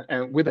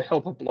 and with the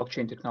help of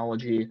blockchain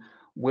technology,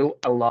 will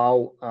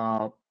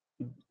allow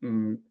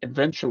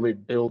eventually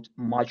build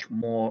much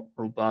more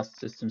robust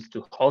systems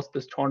to host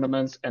these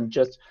tournaments and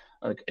just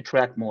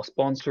attract more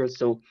sponsors.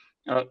 So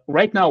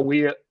right now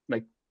we're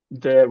like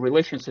the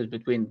relationships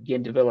between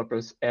game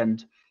developers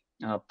and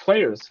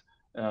players.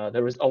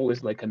 There is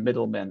always like a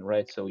middleman,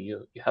 right? So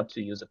you have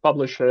to use a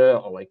publisher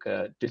or like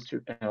a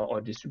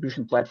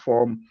distribution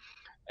platform,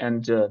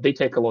 and they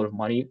take a lot of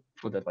money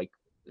for that. Like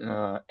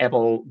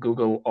Apple,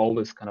 Google, all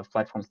these kind of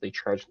platforms, they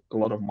charge a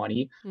lot of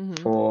money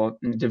Mm-hmm. for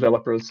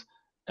developers,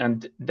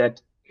 and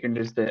that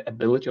hinders the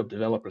ability of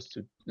developers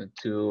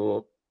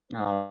to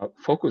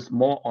focus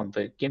more on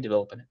the game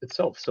development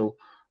itself. So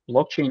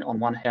blockchain on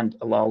one hand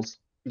allows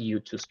you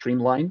to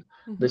streamline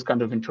Mm-hmm. this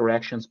kind of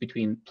interactions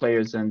between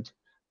players and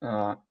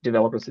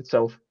developers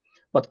itself.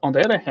 But on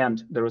the other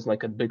hand, there is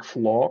like a big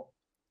flaw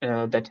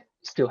that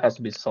still has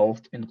to be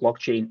solved in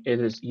blockchain.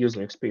 It is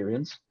user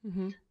experience.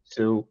 Mm-hmm.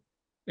 So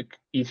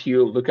if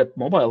you look at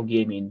mobile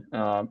gaming,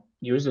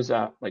 users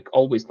are like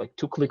always like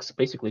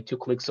basically 2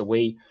 clicks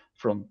away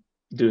from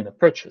doing a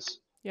purchase.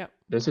 Yeah.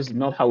 This is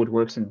not how it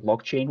works in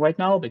blockchain right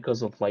now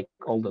because of like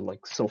all the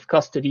like self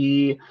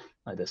custody,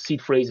 the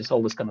seed phrases,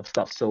 all this kind of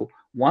stuff. So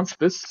once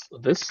this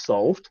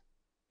solved,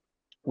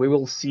 we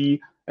will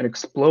see an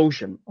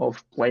explosion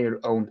of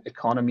player-owned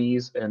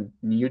economies and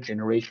new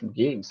generation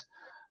games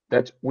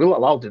that will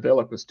allow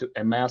developers to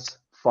amass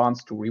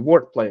funds to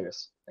reward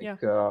players, Yeah.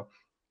 like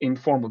in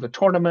form of the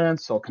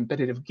tournaments or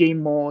competitive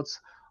game modes,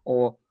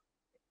 or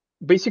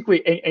basically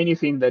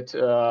anything that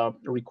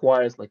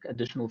requires like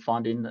additional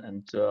funding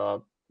and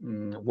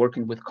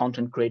working with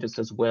content creators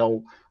as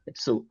well.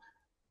 So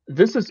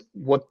this is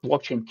what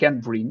blockchain can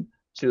bring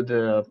to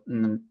the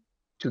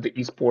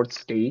esports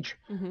stage.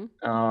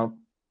 Mm-hmm.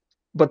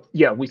 But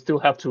yeah, we still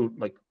have to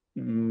like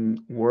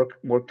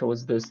work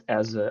towards this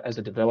as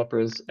a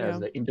developers, as Yeah.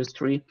 the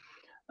industry.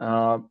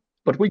 Uh,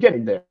 but we're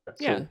getting there.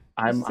 Yeah. So There's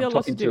I'm still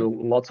lots to talking do.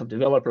 to lots of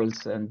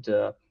developers, and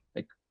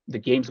like the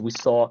games we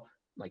saw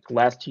like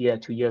last year,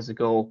 2 years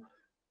ago,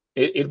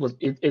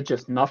 it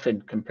just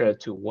nothing compared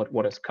to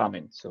what is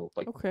coming. So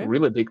like Okay.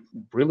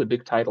 really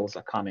big titles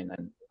are coming,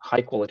 and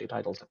high quality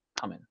titles are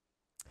coming.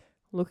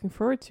 Looking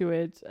forward to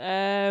it.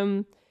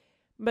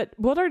 But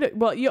what are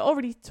well, you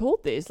already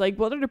told this. Like,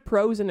 what are the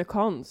pros and the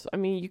cons? I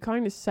mean, you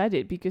kind of said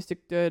it because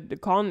the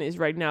con is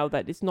right now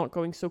that it's not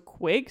going so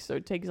quick, so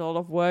it takes a lot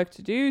of work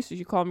to do, so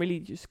you can't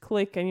really just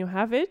click and you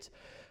have it.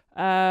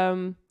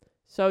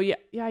 So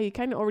yeah, you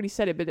kind of already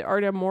said it, but are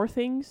there more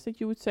things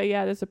that you would say,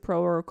 yeah, that's a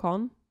pro or a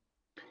con?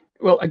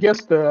 Well, I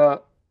guess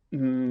the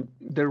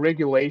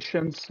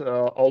regulations,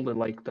 all the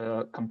like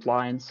the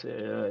compliance,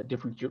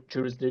 different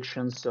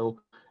jurisdictions. So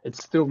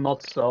it's still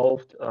not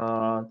solved.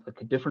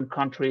 Like in different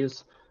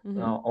countries,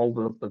 Mm-hmm. all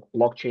the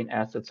blockchain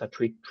assets are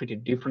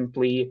treated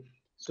differently.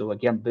 So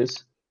again,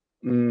 this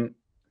mm,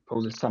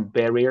 poses some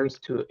barriers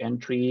to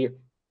entry.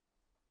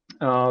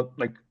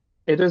 Like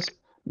it is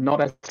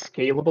not as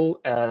scalable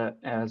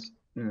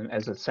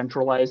as a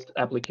centralized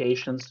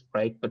applications,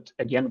 right? But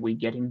again, we're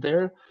getting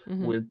there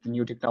Mm-hmm. with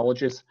new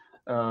technologies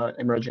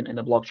emerging in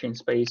the blockchain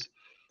space.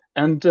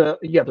 And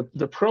yeah,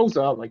 the pros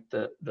are like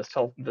the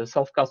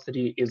self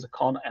custody is a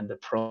con and the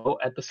pro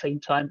at the same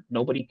time.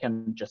 Nobody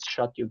can just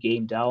shut your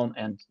game down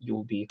and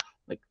you'll be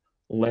like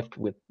left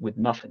with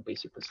nothing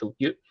basically. So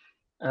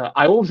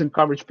I always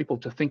encourage people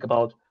to think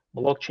about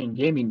blockchain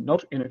gaming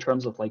not in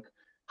terms of like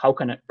how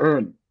can I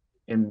earn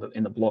in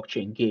the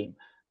blockchain game,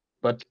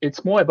 but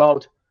it's more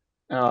about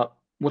uh,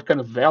 what kind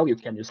of value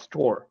can you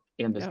store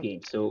in this Yeah.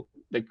 game. So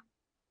like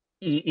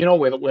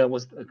where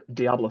was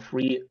Diablo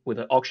 3 with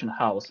the auction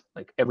house,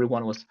 like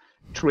everyone was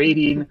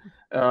trading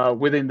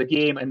within the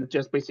game, and it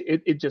just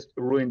basically it just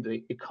ruined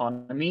the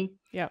economy.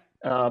 Yeah.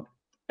 uh,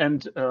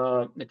 and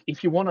like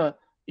if you want to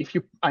if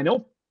you I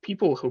know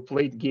people who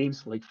played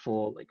games like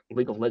for like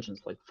League of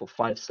Legends like for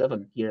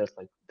 5-7 years,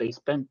 like they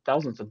spent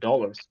thousands of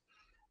dollars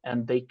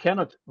and they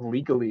cannot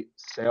legally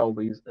sell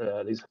these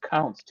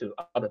accounts to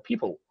other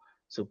people.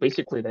 So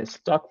basically they're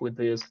stuck with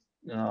these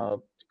uh,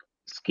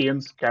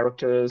 skins,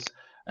 characters,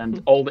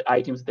 and all the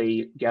items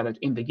they gathered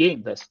in the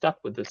game. They're stuck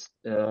with this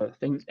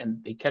things and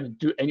they cannot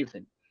do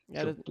anything.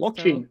 Yeah, So that's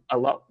terrible.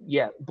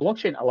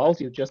 blockchain allows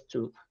you just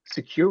to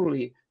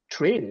securely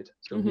trade it.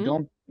 So you Mm-hmm.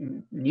 don't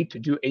need to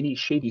do any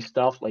shady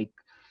stuff like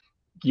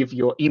give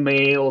your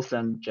emails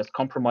and just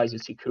compromise your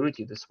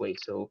security this way.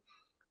 So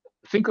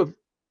think of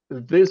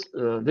this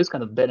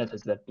kind of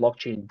benefits that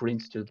blockchain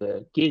brings to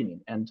the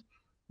gaming, and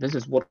this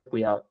is what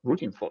we are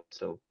rooting for.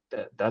 So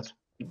that's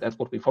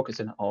what we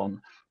focus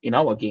on in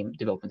our game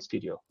development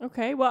studio.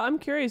 Okay, well, I'm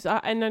curious,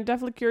 and I'm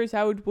definitely curious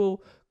how it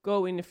will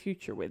go in the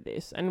future with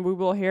this, and we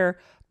will hear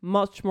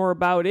much more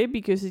about it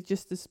because it's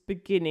just this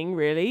beginning,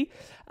 really.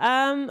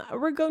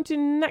 We're going to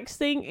next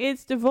thing.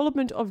 It's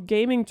development of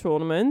gaming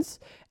tournaments,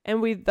 and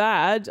with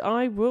that,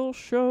 I will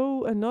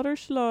show another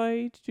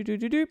slide. Do.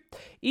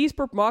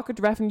 Esport market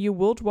revenue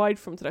worldwide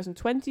from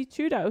 2020 to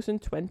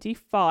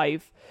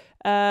 2025.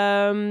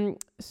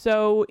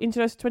 So in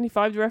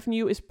 2025, the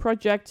revenue is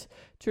projected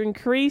to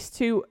increase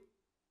to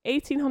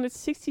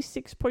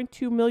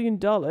 $1,866.2 million,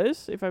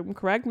 if I'm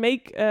correct.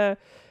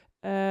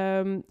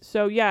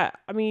 So yeah,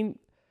 I mean,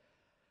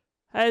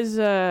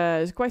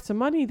 has quite some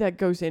money that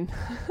goes in.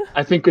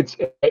 I think it's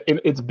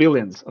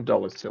billions of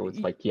dollars, so it's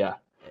like yeah,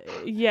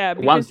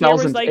 because here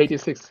was like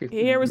 1,086.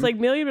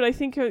 million, but I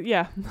think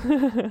yeah,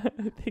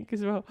 I think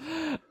as well.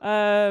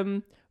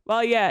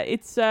 Well, yeah,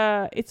 it's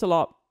a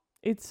lot.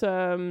 It's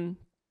I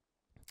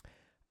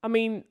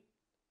mean,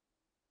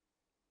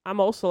 I'm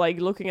also like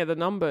looking at the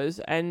numbers,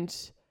 and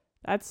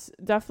that's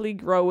definitely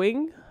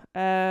growing.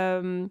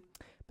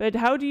 But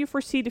how do you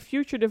foresee the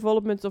future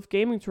development of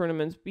gaming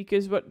tournaments?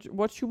 Because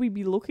what should we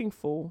be looking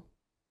for?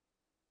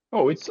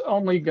 Oh, it's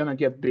only gonna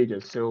get bigger.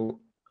 So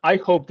I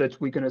hope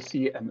that we're gonna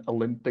see an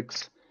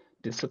Olympics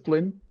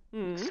discipline,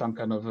 some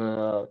kind of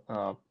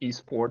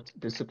esport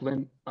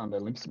discipline on the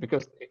Olympics,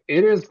 because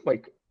it is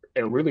like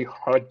a really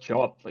hard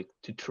job, like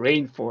to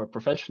train for a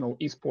professional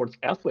esports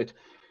athlete.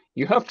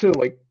 You have to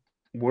like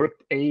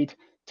work 8,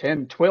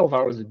 10, 12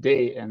 hours a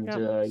day, and Yeah,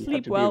 you have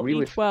sleep to be well,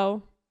 really, eat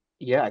well,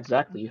 yeah,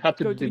 exactly. You have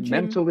to go to be the gym.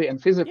 mentally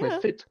and physically Yeah,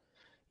 fit.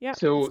 yeah.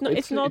 So It's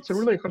it's a not.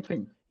 really hard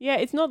thing. Yeah,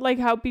 it's not like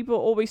how people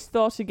always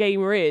thought a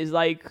gamer is,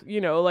 like,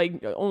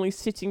 like only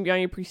sitting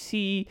behind your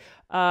PC,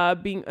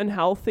 being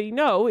unhealthy.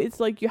 No, it's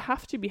like you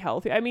have to be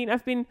healthy. I mean,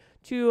 I've been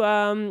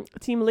to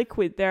Team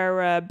Liquid,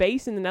 their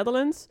base in the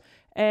Netherlands,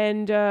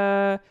 and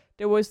there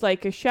was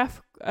like a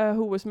chef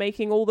who was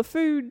making all the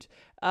food.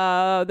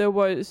 There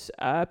was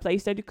a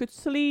place that you could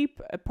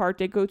sleep, a part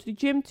they go to the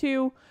gym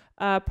to,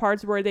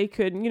 parts where they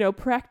could,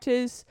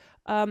 practice.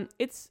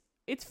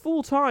 It's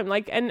full time,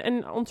 like,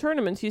 and on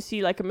tournaments you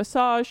see like a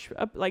massage,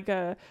 like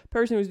a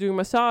person who's doing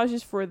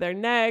massages for their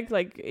neck.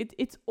 Like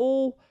it's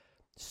all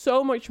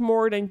so much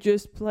more than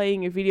just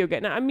playing a video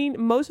game. Now, I mean,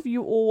 most of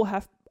you all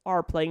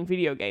are playing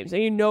video games,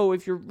 and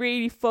if you're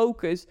really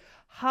focused,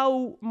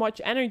 how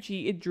much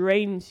energy it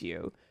drains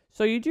you.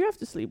 So you do have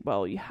to sleep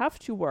well. You have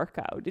to work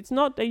out. It's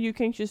not that you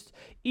can just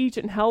eat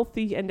and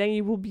healthy and then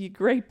you will be a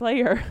great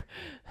player.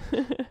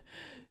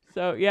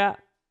 So yeah.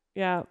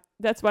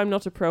 That's why I'm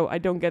not a pro. I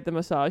don't get the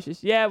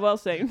massages. Yeah, well,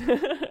 same.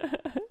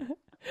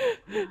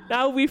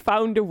 Now we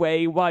found a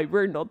way why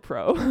we're not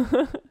pro.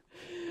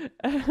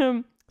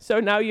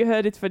 So now you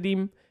heard it,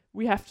 Vadym.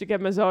 We have to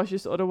get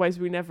massages, otherwise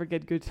we never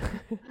get good.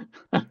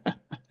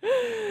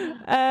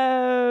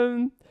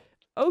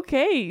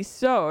 Okay,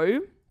 so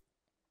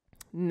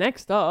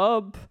next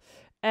up,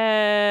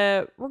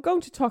 we're going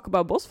to talk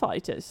about boss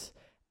fighters.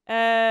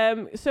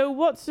 So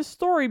what's the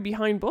story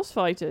behind boss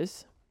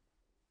fighters?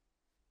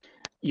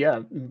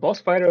 Yeah,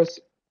 boss fighters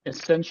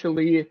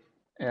essentially,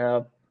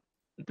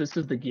 this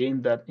is the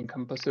game that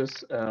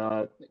encompasses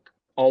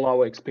all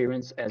our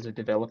experience as a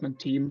development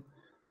team.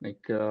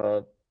 Like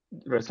there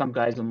are some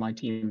guys on my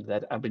team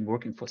that I've been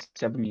working for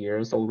 7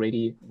 years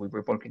already. We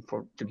were working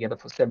together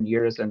for 7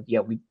 years, and yeah,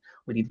 we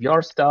did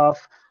VR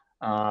stuff.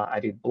 I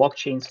did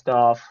blockchain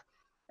stuff,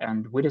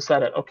 and we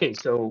decided, okay,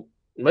 so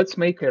let's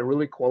make a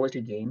really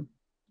quality game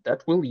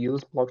that will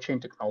use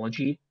blockchain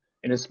technology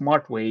in a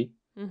smart way.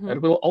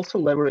 That will also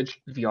leverage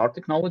VR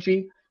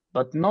technology,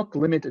 but not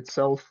limit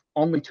itself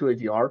only to a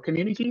VR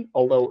community,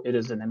 although it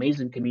is an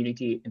amazing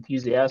community,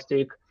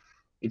 enthusiastic,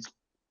 it's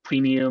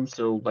premium.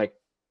 So like,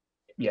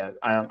 yeah,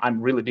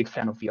 I'm really big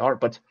fan of VR,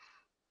 but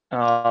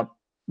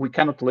we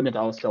cannot limit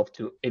ourselves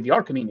to a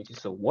VR community.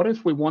 So what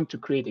if we want to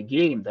create a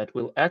game that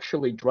will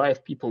actually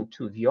drive people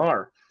to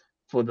VR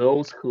for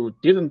those who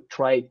didn't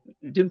play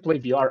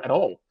VR at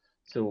all?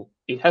 So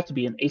it has to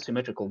be an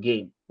asymmetrical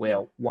game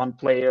where one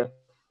player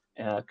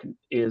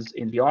is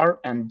in VR,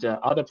 and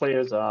other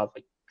players are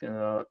like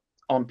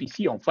on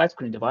PC, on flat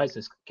screen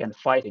devices, can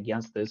fight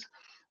against this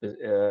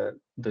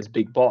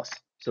big boss.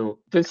 So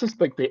this is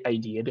like the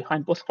idea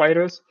behind boss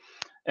fighters,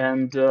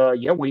 and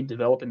yeah, we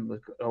developed in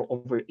like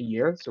over a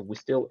year, so we're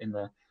still in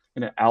the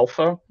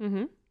alpha,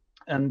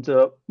 and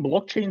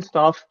blockchain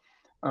stuff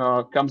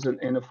comes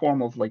in a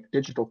form of like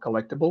digital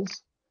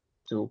collectibles.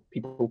 So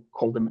people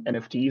call them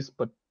NFTs,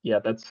 but yeah,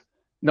 that's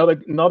not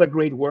a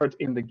great word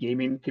in the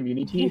gaming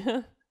community.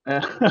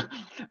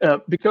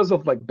 Because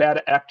of like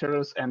bad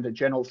actors and the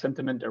general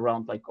sentiment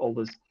around like all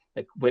this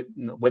like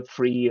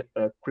web3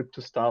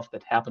 crypto stuff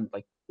that happened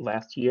like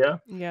last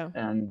year. Yeah.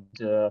 And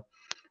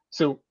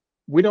so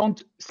we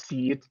don't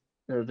see it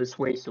this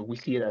way. So we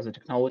see it as a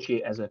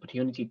technology, as an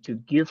opportunity to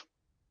give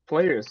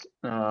players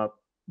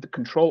the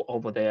control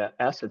over their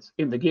assets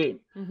in the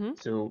game.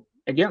 So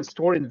again,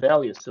 storing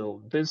value.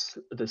 So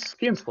the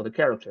skins for the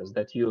characters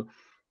that you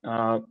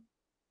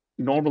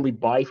normally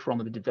buy from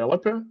the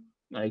developer,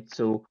 right?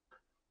 So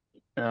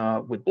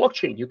with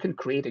blockchain, you can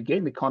create a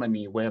game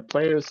economy where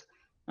players,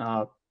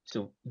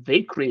 so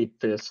they create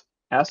these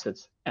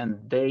assets and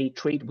they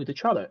trade with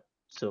each other.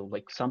 So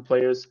like some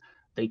players,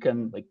 they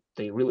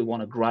really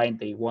want to grind,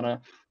 they want to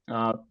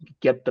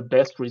get the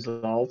best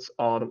results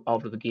out of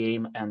the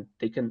game, and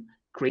they can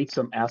create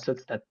some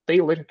assets that they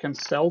later can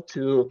sell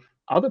to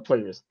other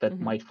players that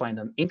might find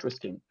them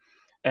interesting.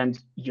 And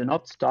you're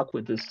not stuck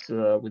with these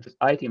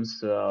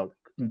items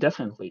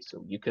indefinitely.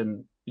 So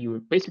you're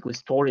basically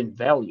storing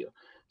value.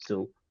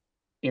 So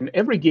in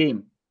every game,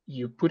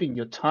 you put in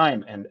your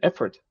time and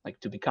effort like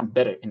to become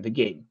better in the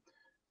game.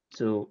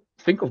 So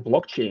think of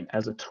blockchain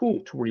as a tool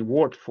to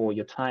reward for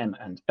your time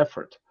and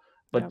effort,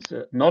 but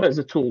not as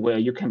a tool where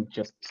you can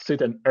just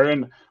sit and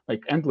earn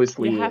like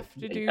endlessly. You have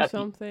to do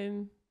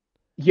something.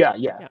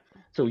 Yeah.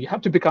 So you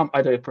have to become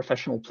either a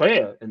professional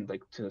player and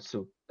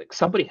so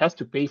somebody has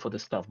to pay for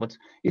this stuff. But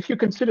if you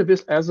consider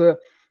this as a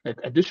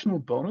additional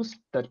bonus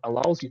that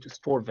allows you to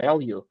store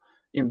value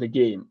in the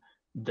game,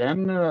 then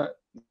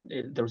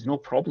there's no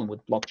problem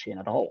with blockchain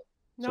at all.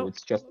 No. So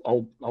it's just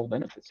all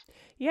benefits.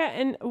 Yeah,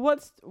 and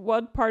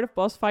what part of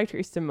Boss Fighter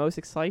is the most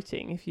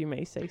exciting, if you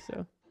may say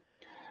so?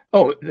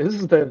 Oh, this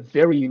is the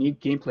very unique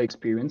gameplay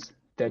experience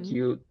that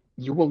you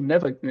will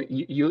never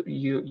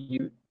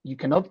you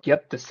cannot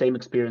get the same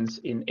experience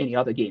in any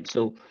other game.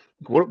 So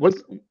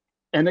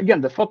and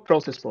again, the thought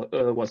process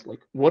was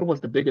like, what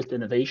was the biggest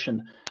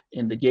innovation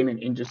in the gaming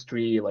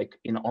industry, like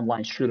in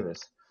online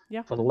shooters?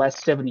 Yeah. For the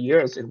last 7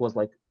 years, it was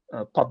like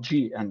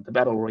PUBG and the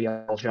battle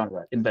royale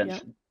genre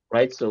invention,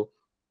 right? So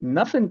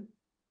nothing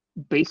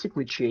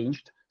basically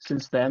changed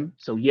since then.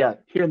 So yeah,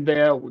 here and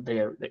there,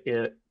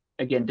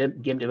 again,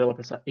 game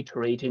developers are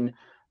iterating,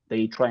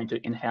 they trying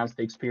to enhance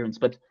the experience.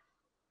 But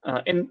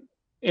in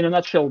a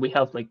nutshell, we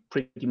have like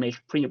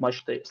pretty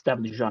much the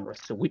established genres.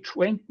 So we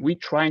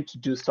trying to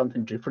do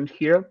something different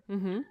here.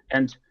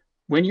 And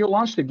when you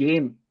launch the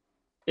game,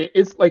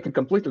 it's like a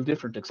completely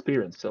different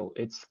experience. So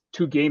it's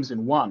 2 games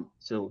in one.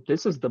 So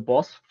this is the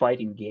boss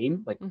fighting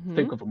game. Like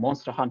think of a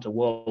Monster Hunter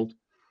world,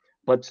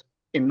 but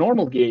in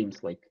normal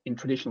games, like in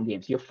traditional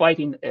games, you're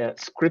fighting a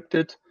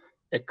scripted,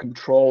 a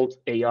controlled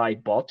AI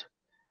bot,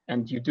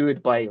 and you do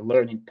it by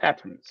learning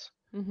patterns.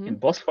 In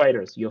boss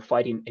fighters, you're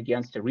fighting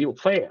against a real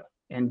player,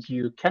 and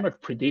you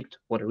cannot predict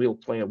what a real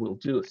player will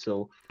do.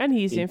 So and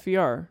he's in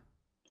VR.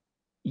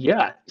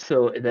 Yeah,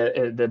 so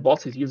the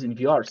boss is using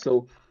VR,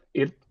 so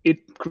it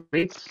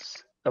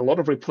creates a lot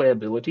of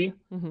replayability,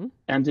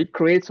 and it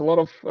creates a lot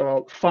of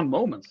fun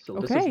moments. So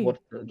this is what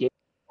the game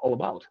is all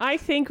about. I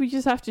think we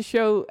just have to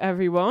show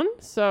everyone.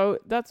 So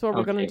that's what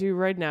we're gonna do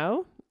right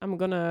now.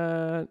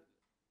 There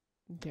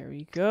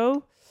we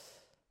go.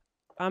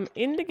 I'm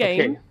in the game.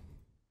 Okay.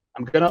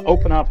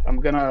 I'm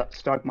gonna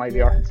start my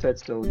VR headset.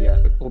 So yeah,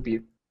 it will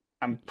be.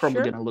 I'm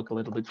probably gonna look a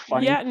little bit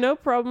funny. Yeah, no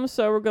problem.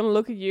 So we're gonna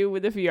look at you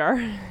with the VR.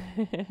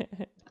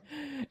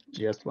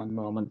 Just one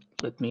moment.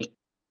 Let me.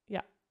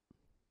 Yeah.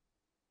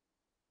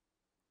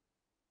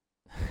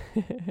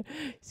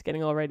 He's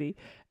getting all ready.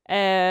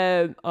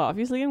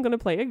 Obviously, I'm gonna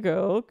play a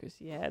girl because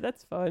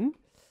that's fun.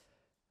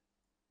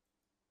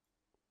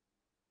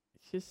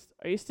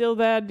 Are you still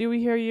there? Do we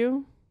hear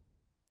you?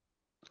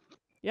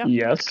 Yeah.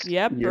 Yes.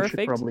 Yeah. You Perfect.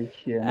 should probably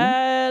hear me.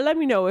 Let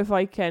me know if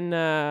I can.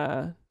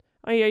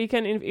 Oh yeah, you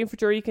can in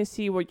inventory. You can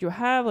see what you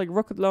have, like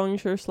rocket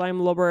launcher,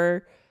 slime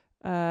lobber,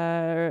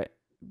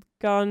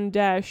 gun,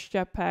 dash,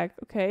 jetpack.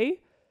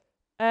 Okay.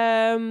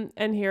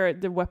 And here are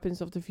the weapons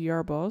of the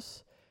VR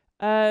boss.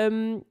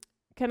 Can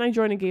I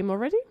join a game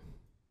already?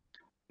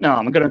 No,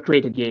 I'm gonna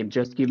create a game.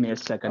 Just give me a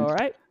second. All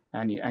right.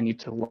 I need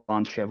to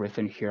launch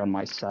everything here on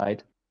my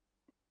side.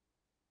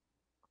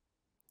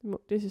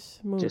 This is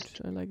smooth.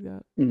 Just I like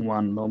that.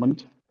 One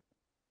moment.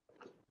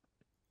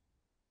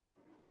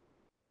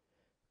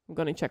 I'm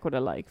gonna check what I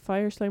like.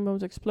 Fire slime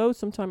bombs explode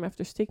sometime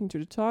after sticking to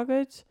the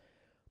target.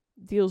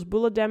 Deals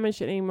bullet damage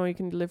and ammo you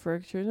can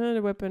deliver. The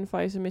weapon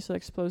fires a missile,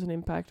 explodes an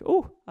impact.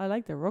 Oh, I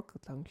like the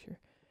rocket launcher.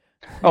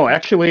 Oh,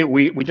 actually,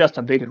 we just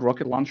updated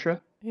rocket launcher.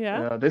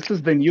 Yeah. This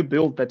is the new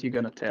build that you're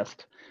gonna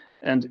test.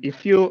 And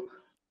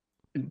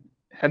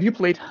have you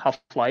played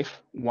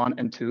Half-Life 1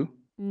 and 2?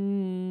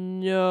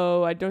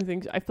 No, I don't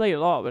think so. I've played a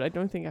lot, but I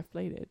don't think I've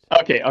played it.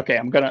 Okay.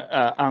 I'm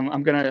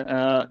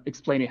gonna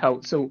explain you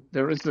how. So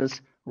there is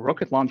this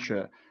rocket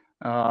launcher,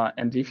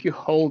 and if you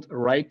hold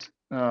right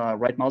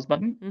mouse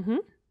button,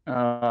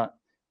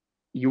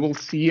 you will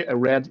see a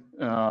red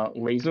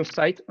laser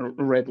sight, a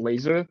red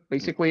laser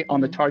basically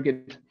on the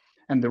target,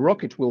 and the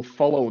rocket will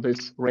follow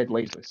this red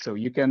laser. So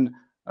you can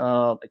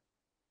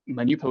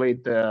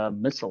manipulate the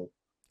missile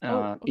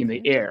in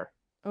the air.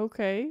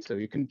 Okay. So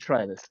you can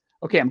try this.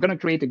 Okay, I'm gonna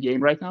create a game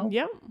right now.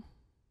 Yeah.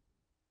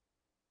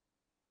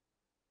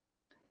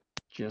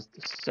 Just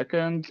a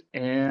second,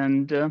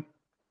 and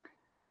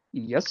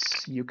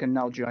yes, you can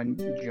now join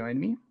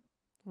me.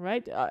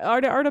 Right.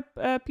 Are there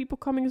other people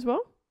coming as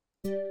well?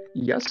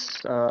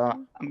 Yes.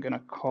 I'm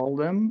gonna call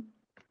them.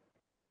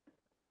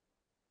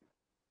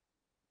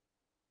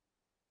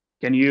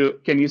 Can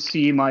you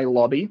see my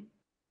lobby?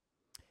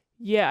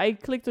 Yeah, I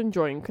clicked on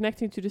join,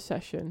 connecting to the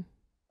session.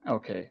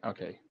 Okay.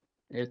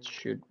 It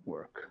should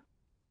work.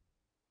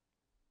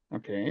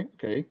 Okay.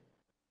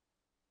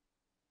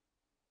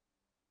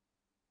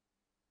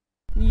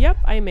 Yep,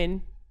 I'm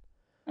in.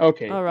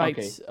 Okay. All right.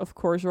 Okay. Of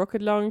course,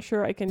 rocket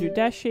launcher. I can do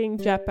dashing,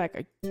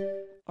 jetpack,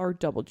 or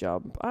double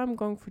jump. I'm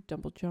going for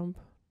double jump.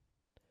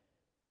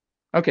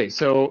 Okay.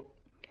 So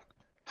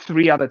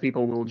 3 other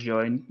people will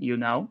join you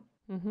now.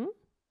 Mm-hmm.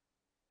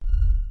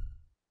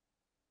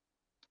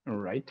 All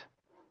right.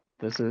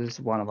 This is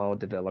one of our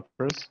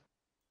developers.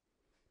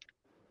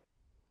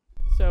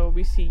 So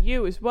we see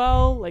you as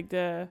well, like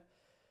the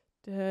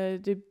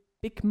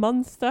big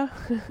monster.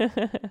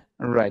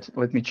 All right.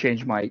 Let me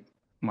change my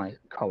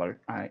color.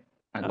 I'd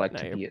like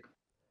to be it.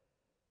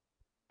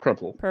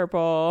 Purple.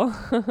 Purple.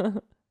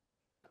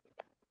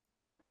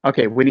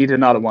 Okay, we need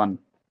another one.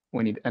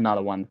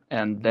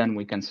 And then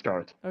we can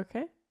start.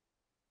 Okay.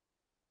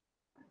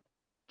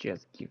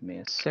 Just give me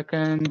a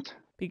second.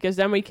 Because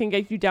then we can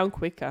get you down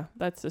quicker.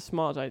 That's a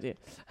smart idea.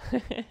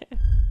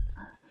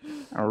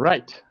 All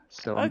right.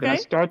 So I'm gonna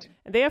start.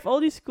 And they have all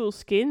these cool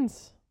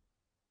skins.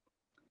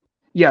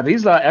 Yeah,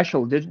 these are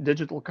actual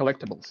digital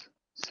collectibles.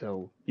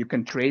 So you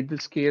can trade the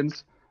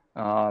skins.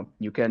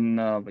 You can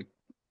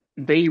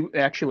they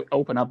actually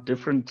open up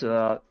different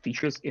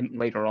features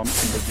later on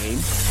in the game.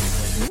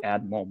 When you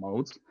add more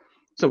modes.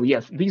 So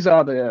yes, these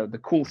are the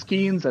cool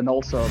skins and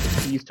also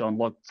the keys to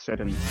unlock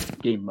certain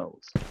game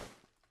modes.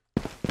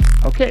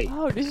 Okay.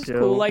 Oh, this is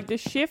cool. Like the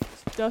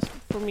shift does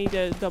for me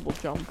the double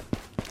jump.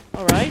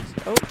 All right.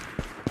 Oh.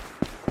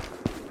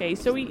 Okay,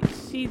 so we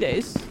see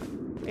this.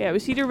 Yeah, we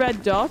see the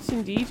red dots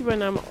indeed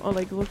when I'm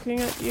like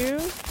looking at you.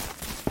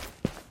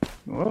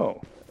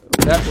 Whoa,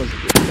 that was a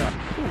good shot.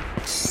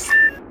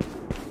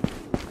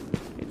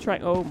 Okay, try.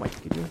 Oh my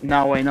goodness.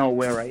 Now I know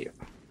where I am.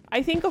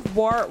 I think of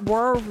War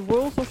of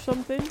Worlds or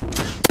something.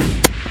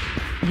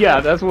 Yeah,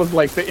 that was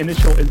like the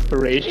initial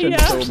inspiration.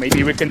 Yeah. So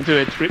maybe we can do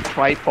a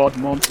tripod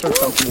monster,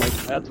 something like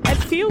that.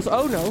 It feels.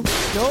 Oh no.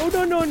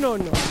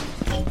 No.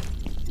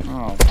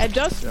 Oh. It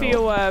does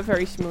feel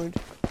very smooth.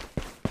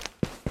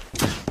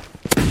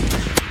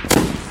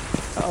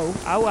 Oh,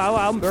 ow,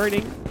 I'm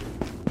burning.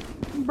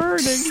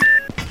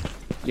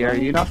 Yeah,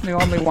 you're not the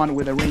only one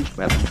with a ranged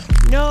weapon.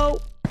 No.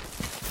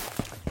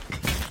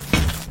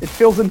 It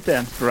feels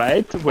intense,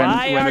 right?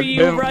 Why are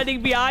you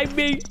running behind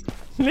me?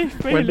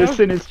 When the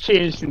scene is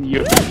changed in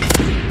you.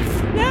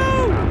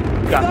 No!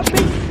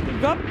 You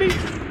got me!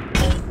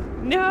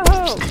 No!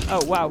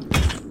 Oh, wow.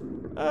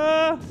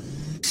 I'm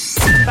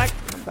back.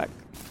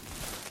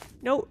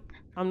 No,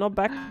 I'm not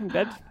back. I'm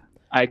dead.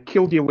 I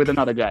killed you with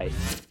another guy.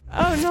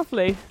 Oh,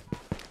 lovely.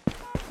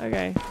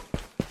 Okay.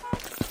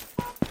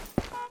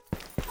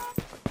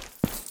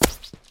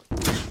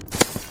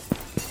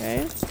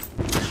 Okay.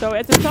 So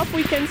at the top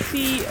we can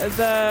see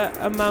the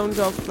amount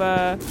of...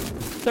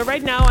 So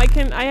right now I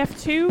have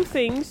 2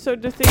 things. So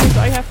the thing is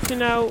I have to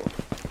now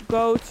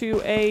go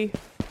to a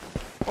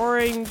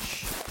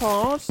orange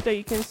part that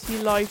you can see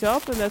light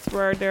up, and that's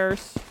where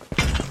there's...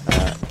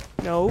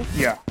 no.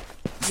 Yeah.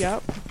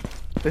 Yep.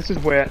 This is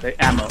where the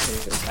ammo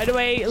is. By the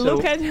way,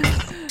 look at him.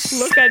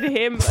 Look at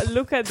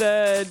look at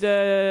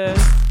the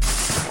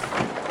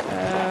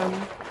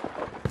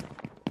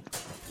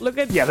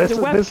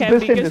webcam,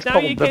 because now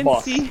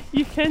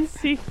you can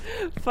see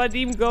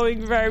Vadym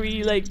going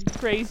very like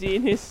crazy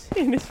in his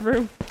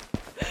room.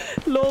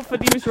 Lol,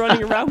 Vadym is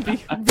running around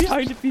behind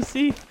the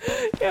PC.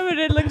 Yeah, but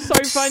it looks so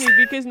funny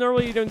because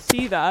normally you don't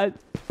see that.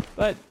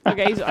 But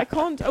okay, so I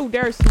can't. Oh,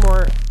 there's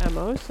more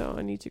ammo, so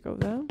I need to go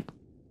down.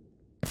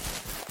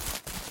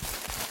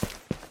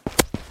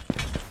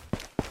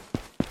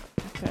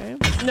 Okay.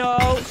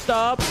 No,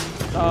 stop.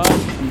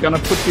 I'm gonna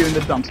put you in the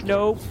dumpster.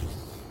 No.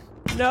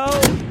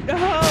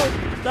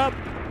 Stop.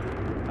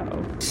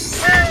 Uh-oh.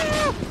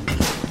 Ah!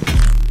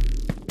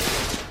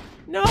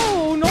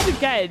 No, not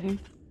again.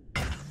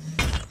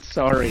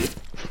 Sorry.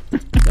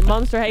 The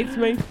monster hates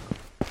me.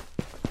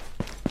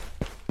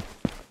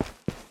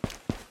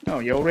 No,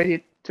 you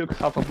already took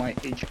half of my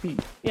HP.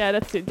 Yeah,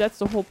 that's it. That's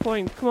the whole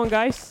point. Come on,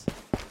 guys.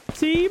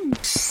 Team.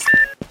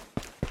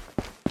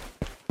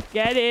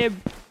 Get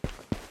him.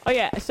 Oh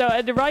yeah, so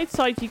at the right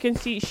side you can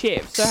see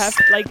shift. So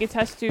it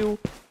has to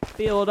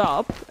build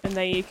up, and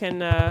then you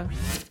can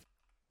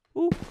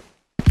ooh.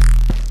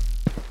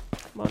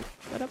 Come on,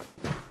 shut up.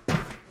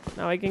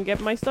 Now I can get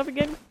my stuff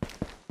again.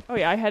 Oh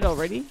yeah, I had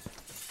already.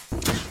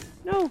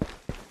 No.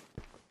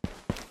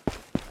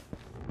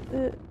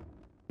 Okay,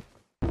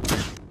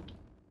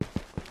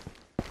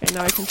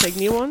 now I can take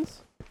new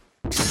ones.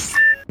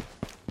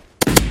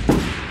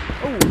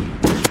 Oh.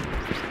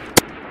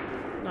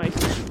 Nice.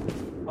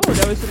 Oh,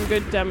 there was some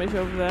good damage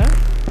over there.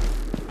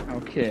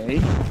 Okay.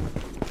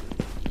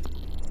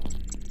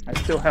 I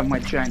still have my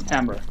giant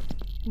hammer.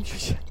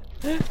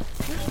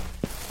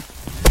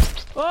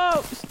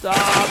 Oh,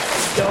 stop.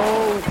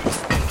 Don't.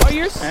 Oh,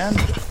 you're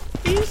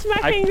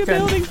smacking the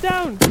buildings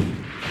down.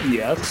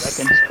 Yes, I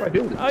can destroy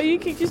buildings. Oh, you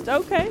can just...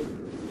 Okay.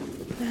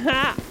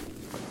 Ha.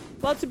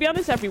 Well, to be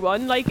honest,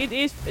 everyone, like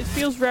it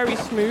feels very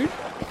smooth.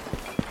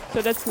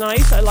 So that's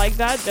nice. I like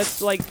that.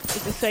 That's like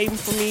it's the same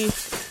for me.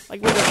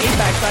 Like with the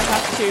Apex, I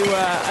have to.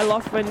 I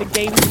love when the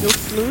game feels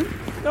smooth.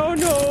 Oh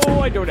no,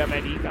 I don't have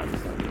any guns.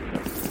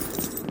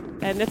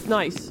 And that's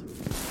nice.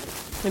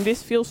 And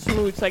this feels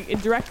smooth. Like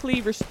it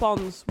directly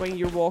responds when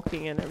you're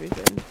walking and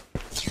everything.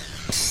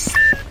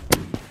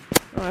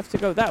 I have to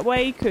go that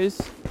way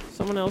because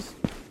someone else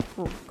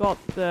got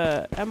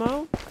the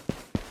ammo.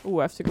 Oh,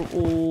 I have to go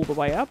all the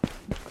way up.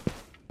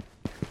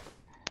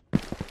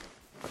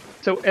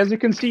 So as you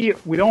can see,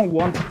 we don't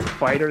want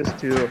fighters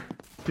to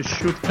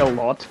shoot a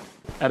lot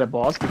at a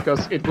boss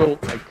because it will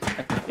like.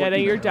 Yeah,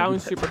 then you're down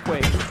super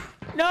quick.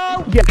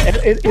 No. Yeah,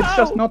 it's No!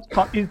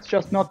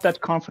 just not that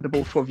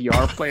comfortable for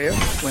VR players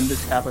when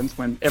this happens.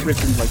 When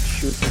everything like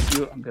shoots at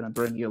you, I'm gonna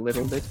burn you a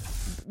little bit.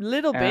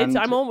 Little bit.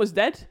 I'm almost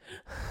dead.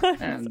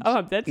 And oh,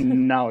 I'm dead.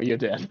 Now you're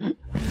dead.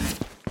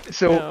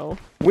 So No.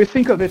 we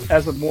think of it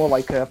as a more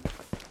like a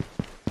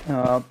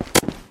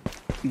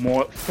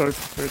more a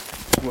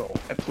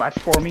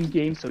platforming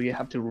game. So you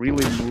have to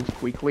really move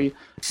quickly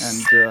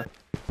and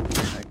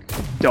like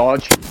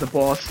dodge the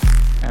boss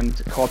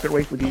and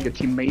cooperate with your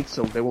teammates.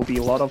 So there will be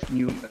a lot of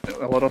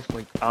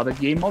like other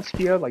game modes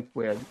here, like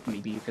where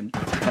maybe you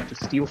have to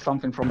steal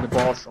something from the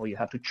boss, or you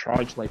have to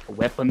charge like a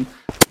weapon,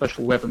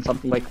 special weapon,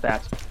 something like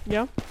that.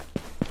 Yeah.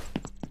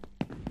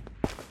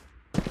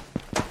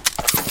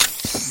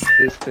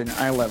 This thing,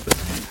 I love this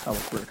thing, how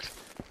it works.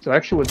 So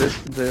actually, this.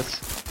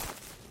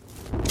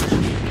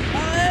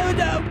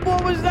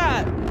 What was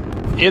that?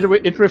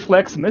 It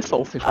reflects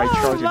missiles if I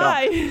charge it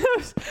up.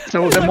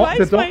 So why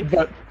is my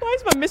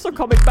missile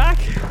coming back?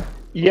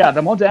 Yeah,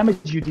 the more damage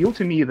you deal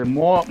to me, the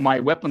more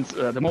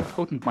the more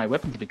potent my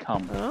weapons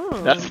become.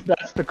 Oh. That's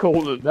the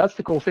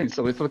cool thing.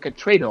 So it's like a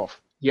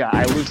trade-off. Yeah,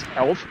 I lose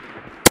health.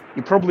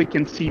 You probably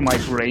can see my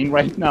brain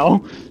right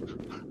now.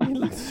 It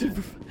looks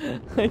super.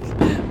 Like,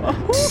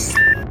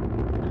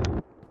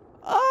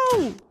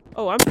 oh,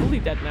 I'm fully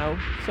dead now.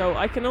 So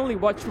I can only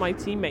watch my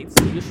teammates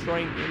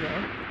destroying me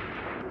now.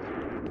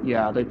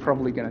 Yeah, they're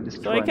probably gonna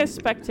destroy. So I can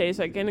spectate.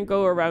 So I can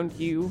go around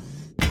you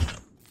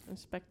and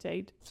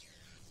spectate.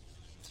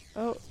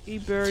 Oh, he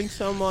burned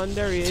someone.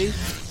 There he is.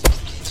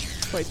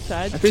 Quite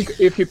sad. I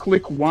think if you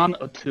click 1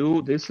 or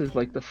 2, this is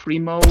like the free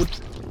mode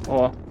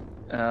or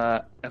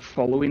a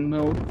following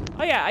mode.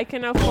 Oh yeah, I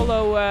can now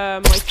follow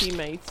my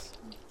teammates.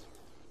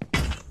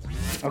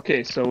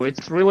 Okay, so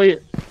it's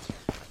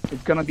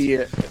gonna be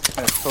a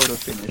photo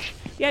finish.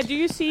 Yeah, do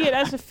you see it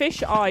as a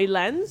fisheye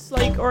lens,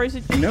 like, or is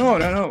it?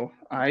 No.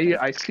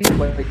 I see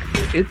like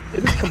it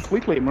is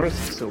completely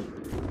immersive. So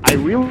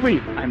I'm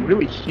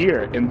really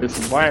here in this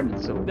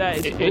environment. So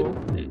that is cool.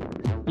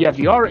 Yeah,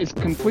 VR is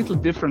completely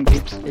different.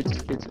 It's a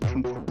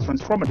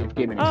transformative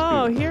gaming experience.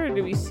 Oh, here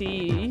do we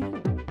see?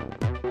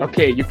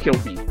 Okay, you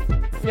killed me.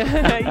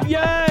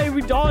 Yay,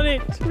 we done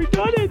it! We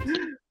done it!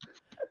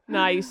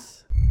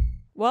 Nice.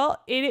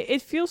 Well,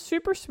 it feels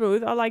super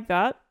smooth. I like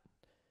that.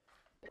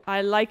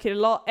 I like it a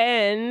lot,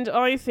 and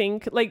I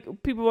think like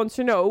people want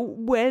to know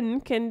when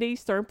can they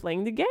start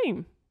playing the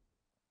game.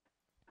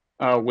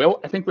 Well,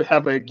 I think we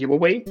have a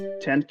giveaway,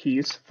 10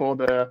 keys for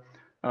the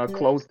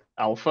closed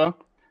alpha.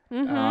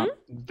 Mm-hmm.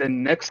 The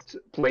next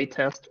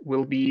playtest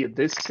will be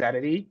this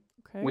Saturday.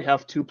 Okay. We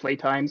have 2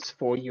 playtimes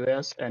for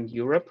US and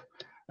Europe,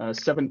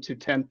 7 to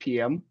 10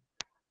 p.m.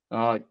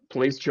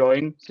 Please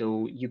join.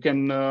 So you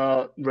can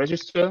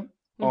register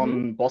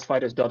on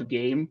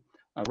bossfighters.game,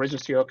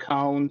 register your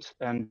account,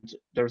 and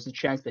there's a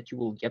chance that you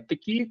will get the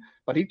key.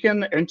 But you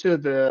can enter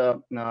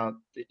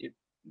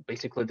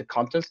basically the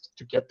contest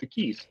to get the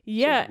keys.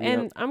 Yeah, so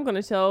and I'm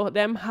gonna tell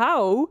them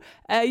how.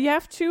 You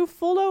have to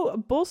follow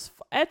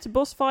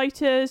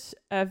bossfighters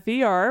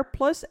VR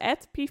plus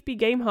at PvP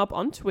Game Hub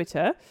on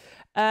Twitter,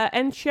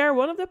 and share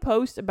one of the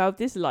posts about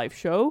this live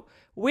show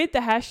with the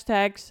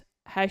hashtags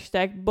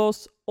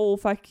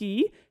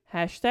 #BossAlphaKey,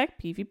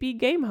 #PvP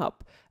Game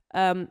Hub.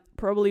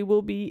 Probably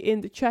will be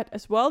in the chat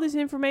as well, this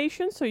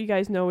information, so you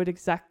guys know it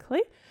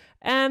exactly.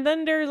 And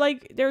then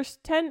there's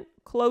 10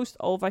 closed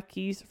alpha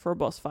keys for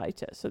boss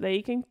fighters, so that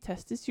you can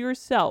test this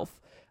yourself.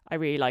 I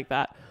really like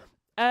that.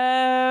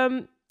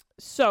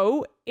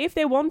 So if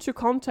they want to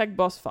contact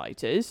boss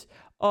fighters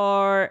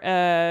or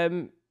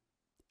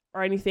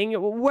anything,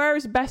 where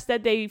is best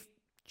that they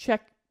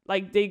check?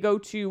 Like they go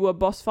to a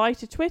boss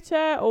fighter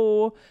Twitter,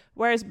 or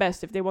where is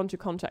best if they want to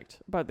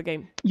contact about the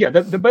game? Yeah,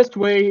 the best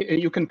way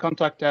you can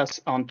contact us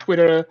on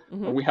Twitter.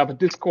 We have a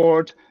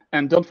Discord,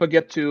 and don't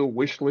forget to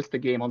wishlist the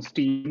game on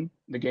Steam.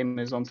 The game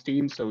is on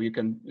Steam, so you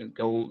can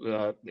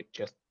go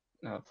just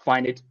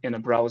find it in a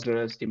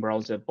browser, Steam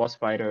browser, Boss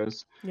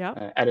Fighters.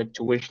 Yeah. Add it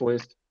to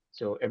wishlist.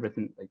 So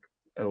everything like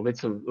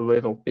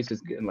little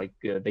pieces like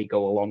they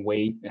go a long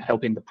way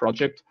helping the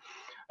project.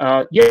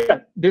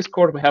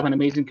 Discord, we have an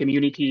amazing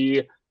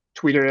community.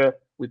 Twitter,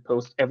 we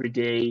post every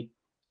day.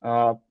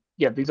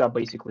 These are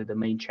basically the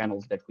main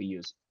channels that we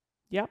use.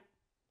 Yeah.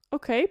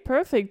 Okay,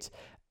 perfect.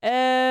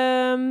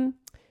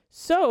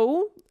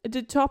 So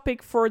the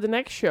topic for the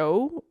next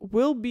show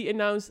will be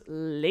announced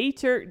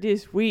later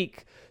this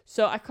week.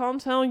 So I can't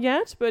tell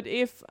yet, but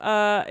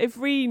if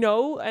we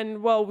know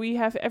and we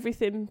have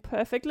everything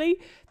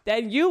perfectly,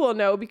 then you will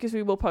know because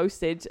we will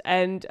post it.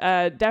 And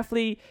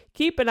definitely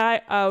keep an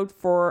eye out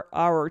for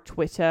our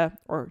Twitter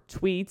or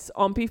tweets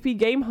on PvP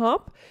Game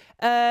Hub.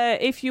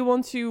 If you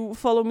want to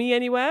follow me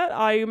anywhere,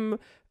 I'm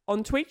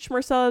on Twitch,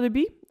 Marcella the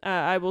B.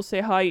 I will say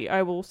hi.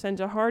 I will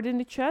send a heart in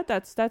the chat.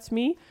 That's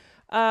me.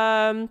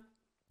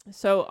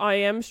 So I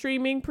am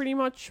streaming pretty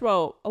much,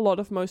 a lot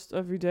of most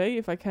every day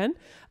if I can.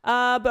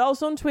 But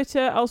also on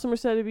Twitter, also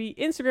Marcella B,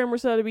 Instagram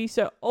Marcella B.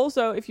 So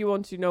also if you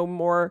want to know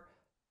more,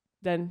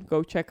 then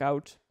go check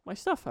out my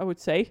stuff, I would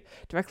say.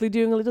 Directly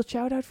doing a little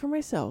shout out for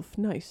myself.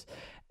 Nice.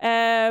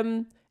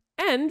 And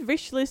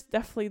wishlist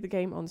definitely the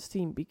game on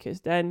Steam because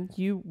then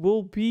you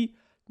will be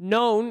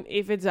known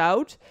if it's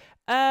out.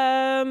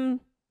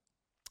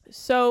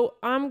 So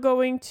I'm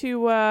going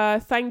to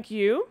thank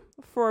you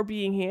for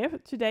being here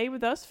today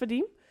with us,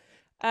 Vadym.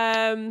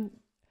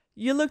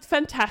 You looked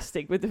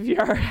fantastic with the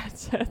VR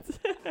headset.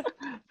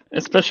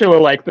 Especially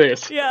like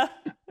this. Yeah.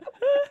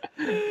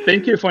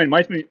 Thank you for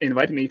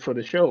inviting me for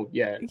the show.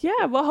 Yeah.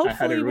 Yeah, well,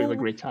 hopefully I had a really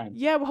great time.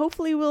 Yeah, well,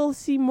 hopefully we'll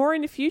see more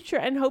in the future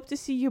and hope to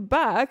see you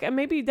back. And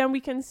maybe then we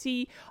can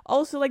see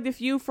also like the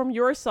view from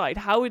your side,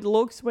 how it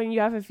looks when you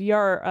have a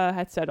VR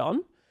headset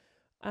on.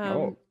 I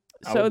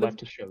would love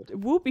to show it. It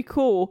would be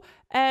cool.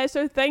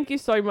 So thank you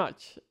so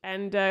much.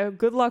 And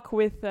good luck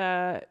with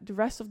the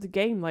rest of the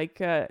game.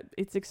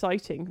 It's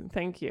exciting.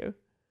 Thank you.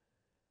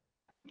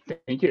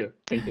 Thank you.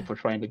 Thank you for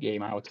trying the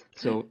game out.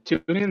 So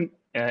tune in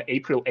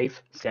April 8th,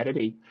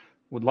 Saturday.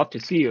 Would love to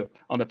see you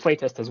on the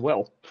playtest as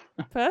well.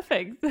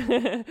 Perfect.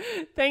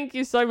 Thank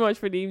you so much,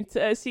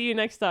 Vadym. See you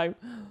next time.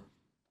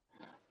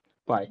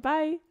 Bye.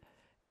 Bye.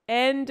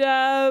 And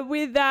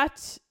with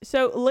that,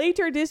 so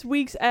later this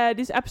week's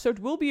this episode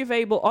will be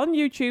available on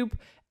YouTube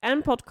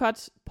and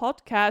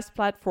podcast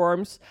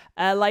platforms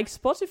like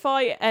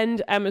Spotify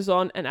and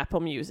Amazon and Apple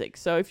Music.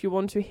 So if you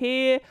want to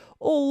hear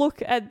or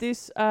look at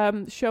this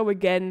show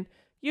again,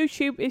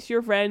 YouTube is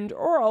your friend,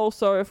 or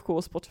also, of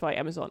course, Spotify,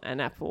 Amazon,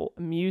 and Apple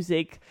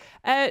Music.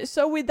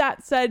 So with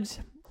that said,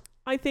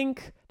 I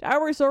think the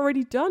hour is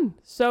already done.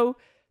 So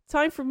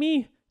time for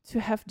me to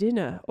have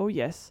dinner. Oh,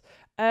 yes.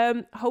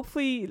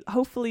 Hopefully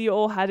you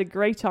all had a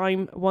great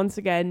time once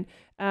again.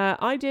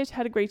 I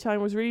had a great time.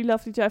 It was really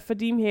lovely to have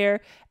Vadym here,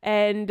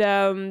 and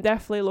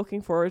definitely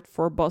looking forward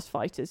for Boss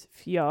Fighters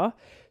VR.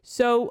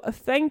 So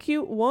thank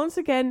you once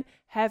again.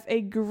 Have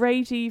a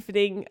great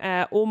evening,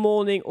 or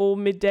morning, or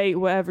midday,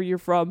 wherever you're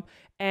from,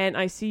 and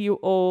I see you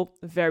all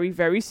very,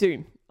 very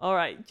soon. All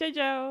right, ciao,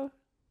 ciao.